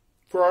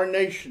 for our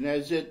nation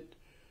as it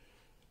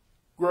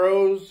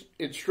grows,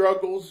 it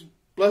struggles.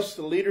 Bless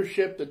the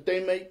leadership that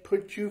they may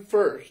put you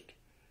first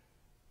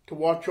to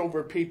watch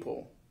over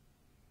people.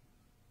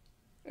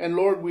 And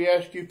Lord, we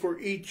ask you for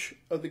each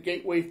of the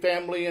Gateway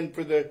family and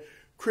for the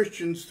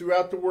Christians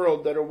throughout the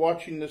world that are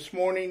watching this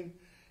morning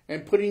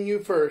and putting you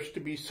first to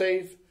be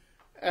safe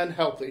and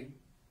healthy.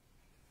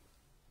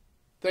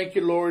 Thank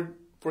you, Lord,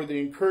 for the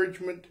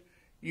encouragement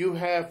you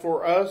have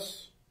for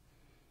us.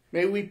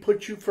 May we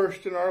put you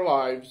first in our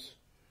lives,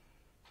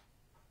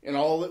 in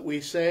all that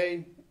we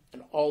say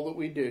and all that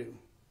we do.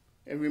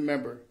 And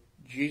remember,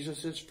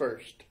 Jesus is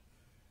first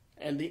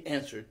and the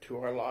answer to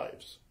our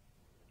lives.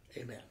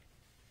 Amen.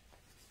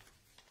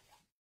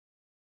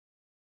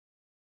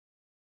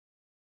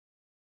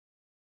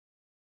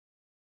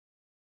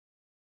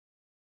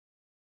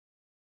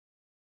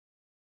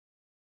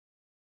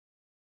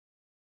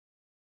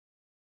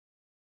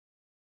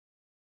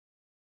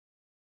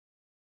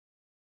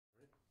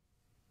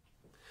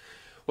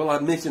 Well, I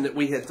mentioned that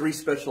we had 3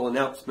 special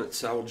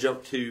announcements. I will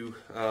jump to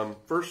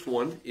first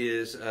one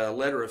is a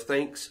letter of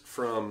thanks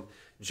from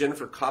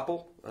Jennifer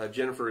Koppel.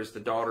 Jennifer is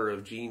the daughter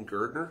of Gene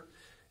Gerdner,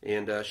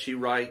 and she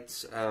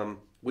writes,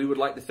 we would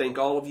like to thank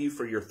all of you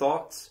for your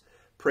thoughts,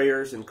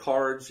 prayers, and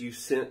cards you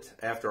sent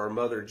after our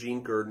mother,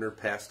 Gene Gerdner,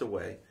 passed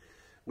away.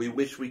 We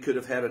wish we could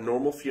have had a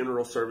normal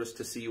funeral service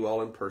to see you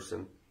all in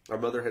person. Our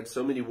mother had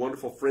so many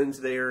wonderful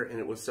friends there, and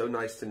it was so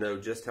nice to know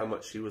just how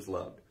much she was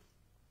loved.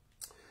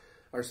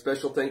 Our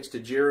special thanks to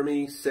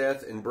Jeremy,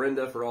 Seth, and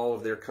Brenda for all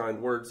of their kind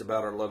words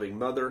about our loving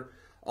mother.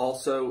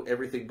 Also,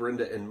 everything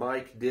Brenda and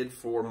Mike did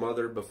for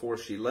Mother before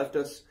she left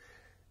us,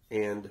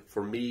 and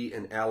for me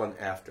and Alan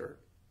after.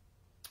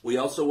 We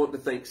also want to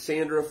thank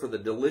Sandra for the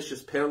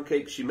delicious pound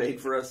cake she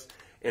made for us,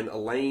 and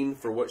Elaine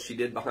for what she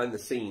did behind the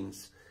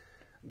scenes.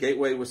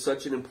 Gateway was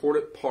such an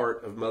important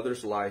part of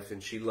Mother's life,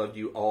 and she loved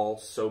you all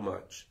so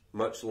much.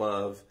 Much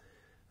love,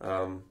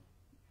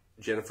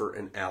 Jennifer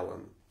and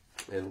Alan.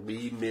 And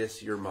we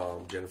miss your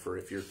mom, Jennifer,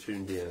 if you're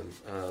tuned in.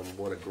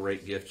 What a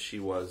great gift she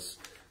was,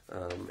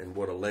 and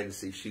what a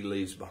legacy she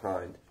leaves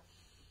behind.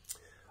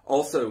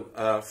 Also,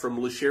 from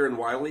LaSharon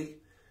Wiley,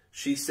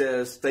 she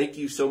says, thank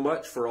you so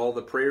much for all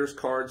the prayers,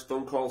 cards,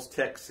 phone calls,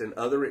 texts, and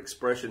other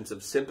expressions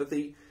of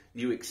sympathy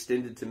you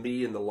extended to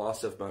me in the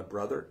loss of my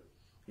brother.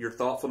 Your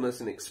thoughtfulness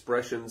and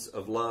expressions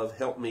of love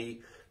helped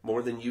me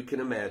more than you can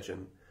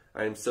imagine.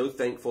 I am so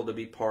thankful to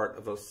be part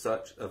of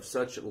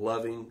such a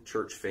loving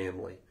church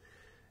family.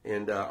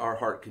 And our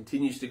heart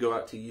continues to go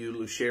out to you,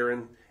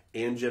 LaSharon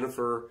and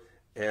Jennifer,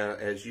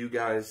 as you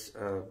guys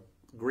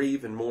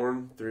grieve and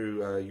mourn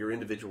through your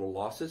individual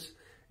losses.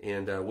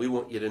 And we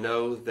want you to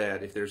know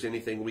that if there's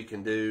anything we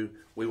can do,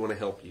 we want to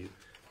help you.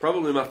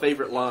 Probably my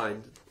favorite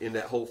line in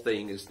that whole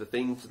thing is the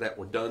things that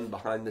were done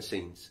behind the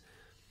scenes.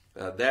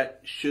 That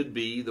should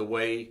be the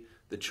way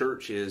the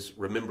church is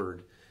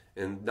remembered.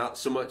 And not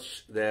so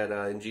much that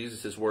in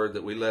Jesus' word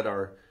that we let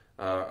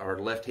our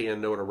left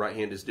hand know what our right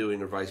hand is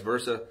doing or vice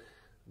versa,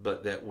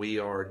 but that we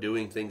are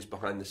doing things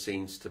behind the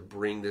scenes to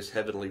bring this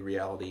heavenly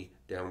reality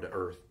down to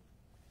earth.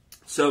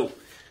 So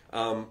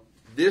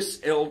this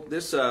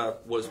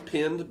was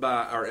pinned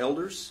by our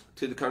elders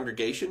to the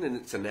congregation, and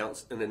it's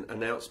an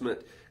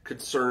announcement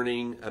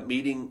concerning a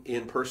meeting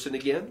in person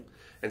again.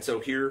 And so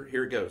here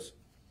it goes.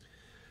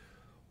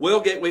 Well,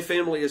 Gateway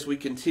family, as we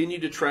continue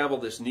to travel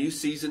this new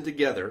season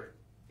together,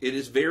 it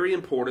is very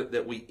important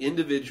that we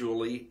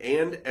individually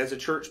and as a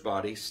church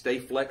body stay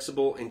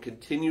flexible and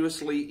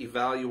continuously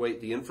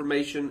evaluate the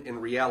information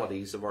and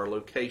realities of our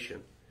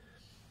location.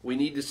 We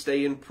need to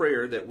stay in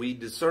prayer that we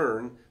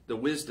discern the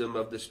wisdom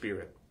of the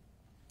Spirit.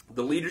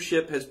 The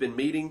leadership has been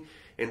meeting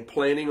and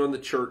planning on the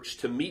church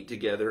to meet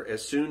together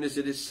as soon as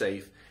it is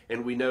safe,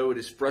 and we know it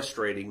is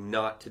frustrating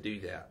not to do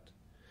that.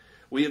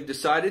 We have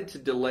decided to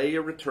delay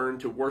a return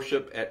to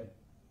worship at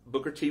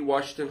Booker T.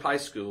 Washington High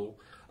School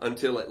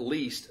until at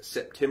least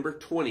September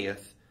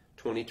 20th,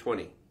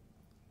 2020.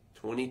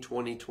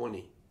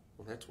 2020.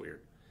 Well, that's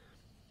weird.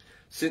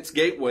 Since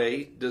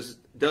Gateway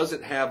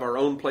doesn't have our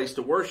own place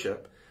to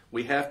worship,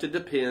 we have to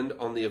depend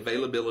on the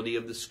availability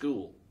of the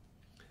school.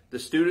 The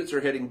students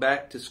are heading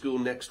back to school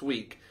next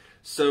week,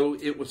 so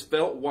it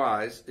felt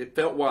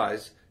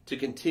wise to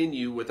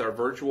continue with our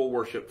virtual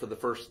worship for the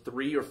first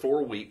 3 or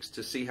 4 weeks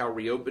to see how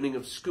reopening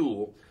of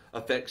school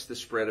affects the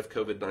spread of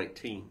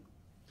COVID-19.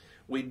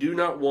 We do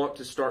not want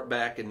to start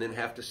back and then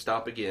have to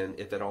stop again,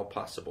 if at all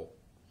possible.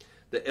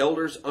 The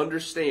elders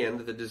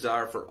understand the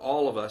desire for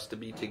all of us to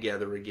be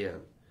together again.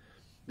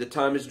 The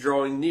time is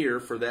drawing near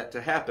for that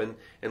to happen,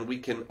 and we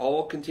can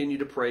all continue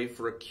to pray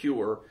for a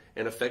cure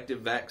and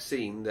effective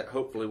vaccine that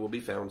hopefully will be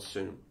found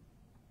soon.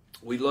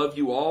 We love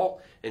you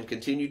all and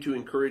continue to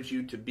encourage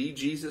you to be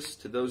Jesus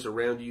to those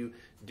around you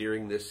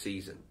during this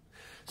season.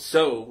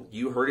 So,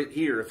 you heard it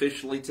here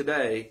officially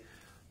today.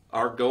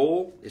 Our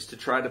goal is to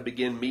try to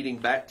begin meeting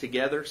back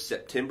together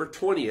September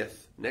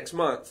 20th, next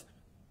month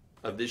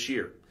of this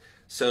year.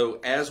 So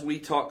as we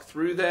talk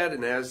through that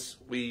and as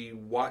we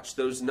watch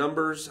those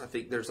numbers, I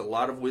think there's a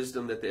lot of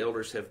wisdom that the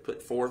elders have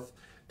put forth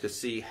to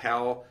see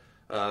how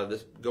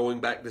this going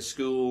back to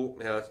school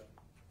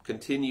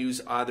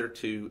continues either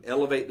to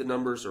elevate the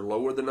numbers or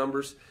lower the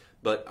numbers.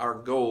 But our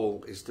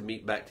goal is to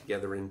meet back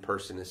together in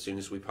person as soon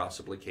as we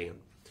possibly can.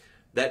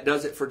 That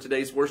does it for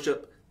today's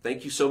worship.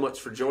 Thank you so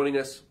much for joining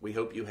us. We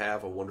hope you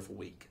have a wonderful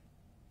week.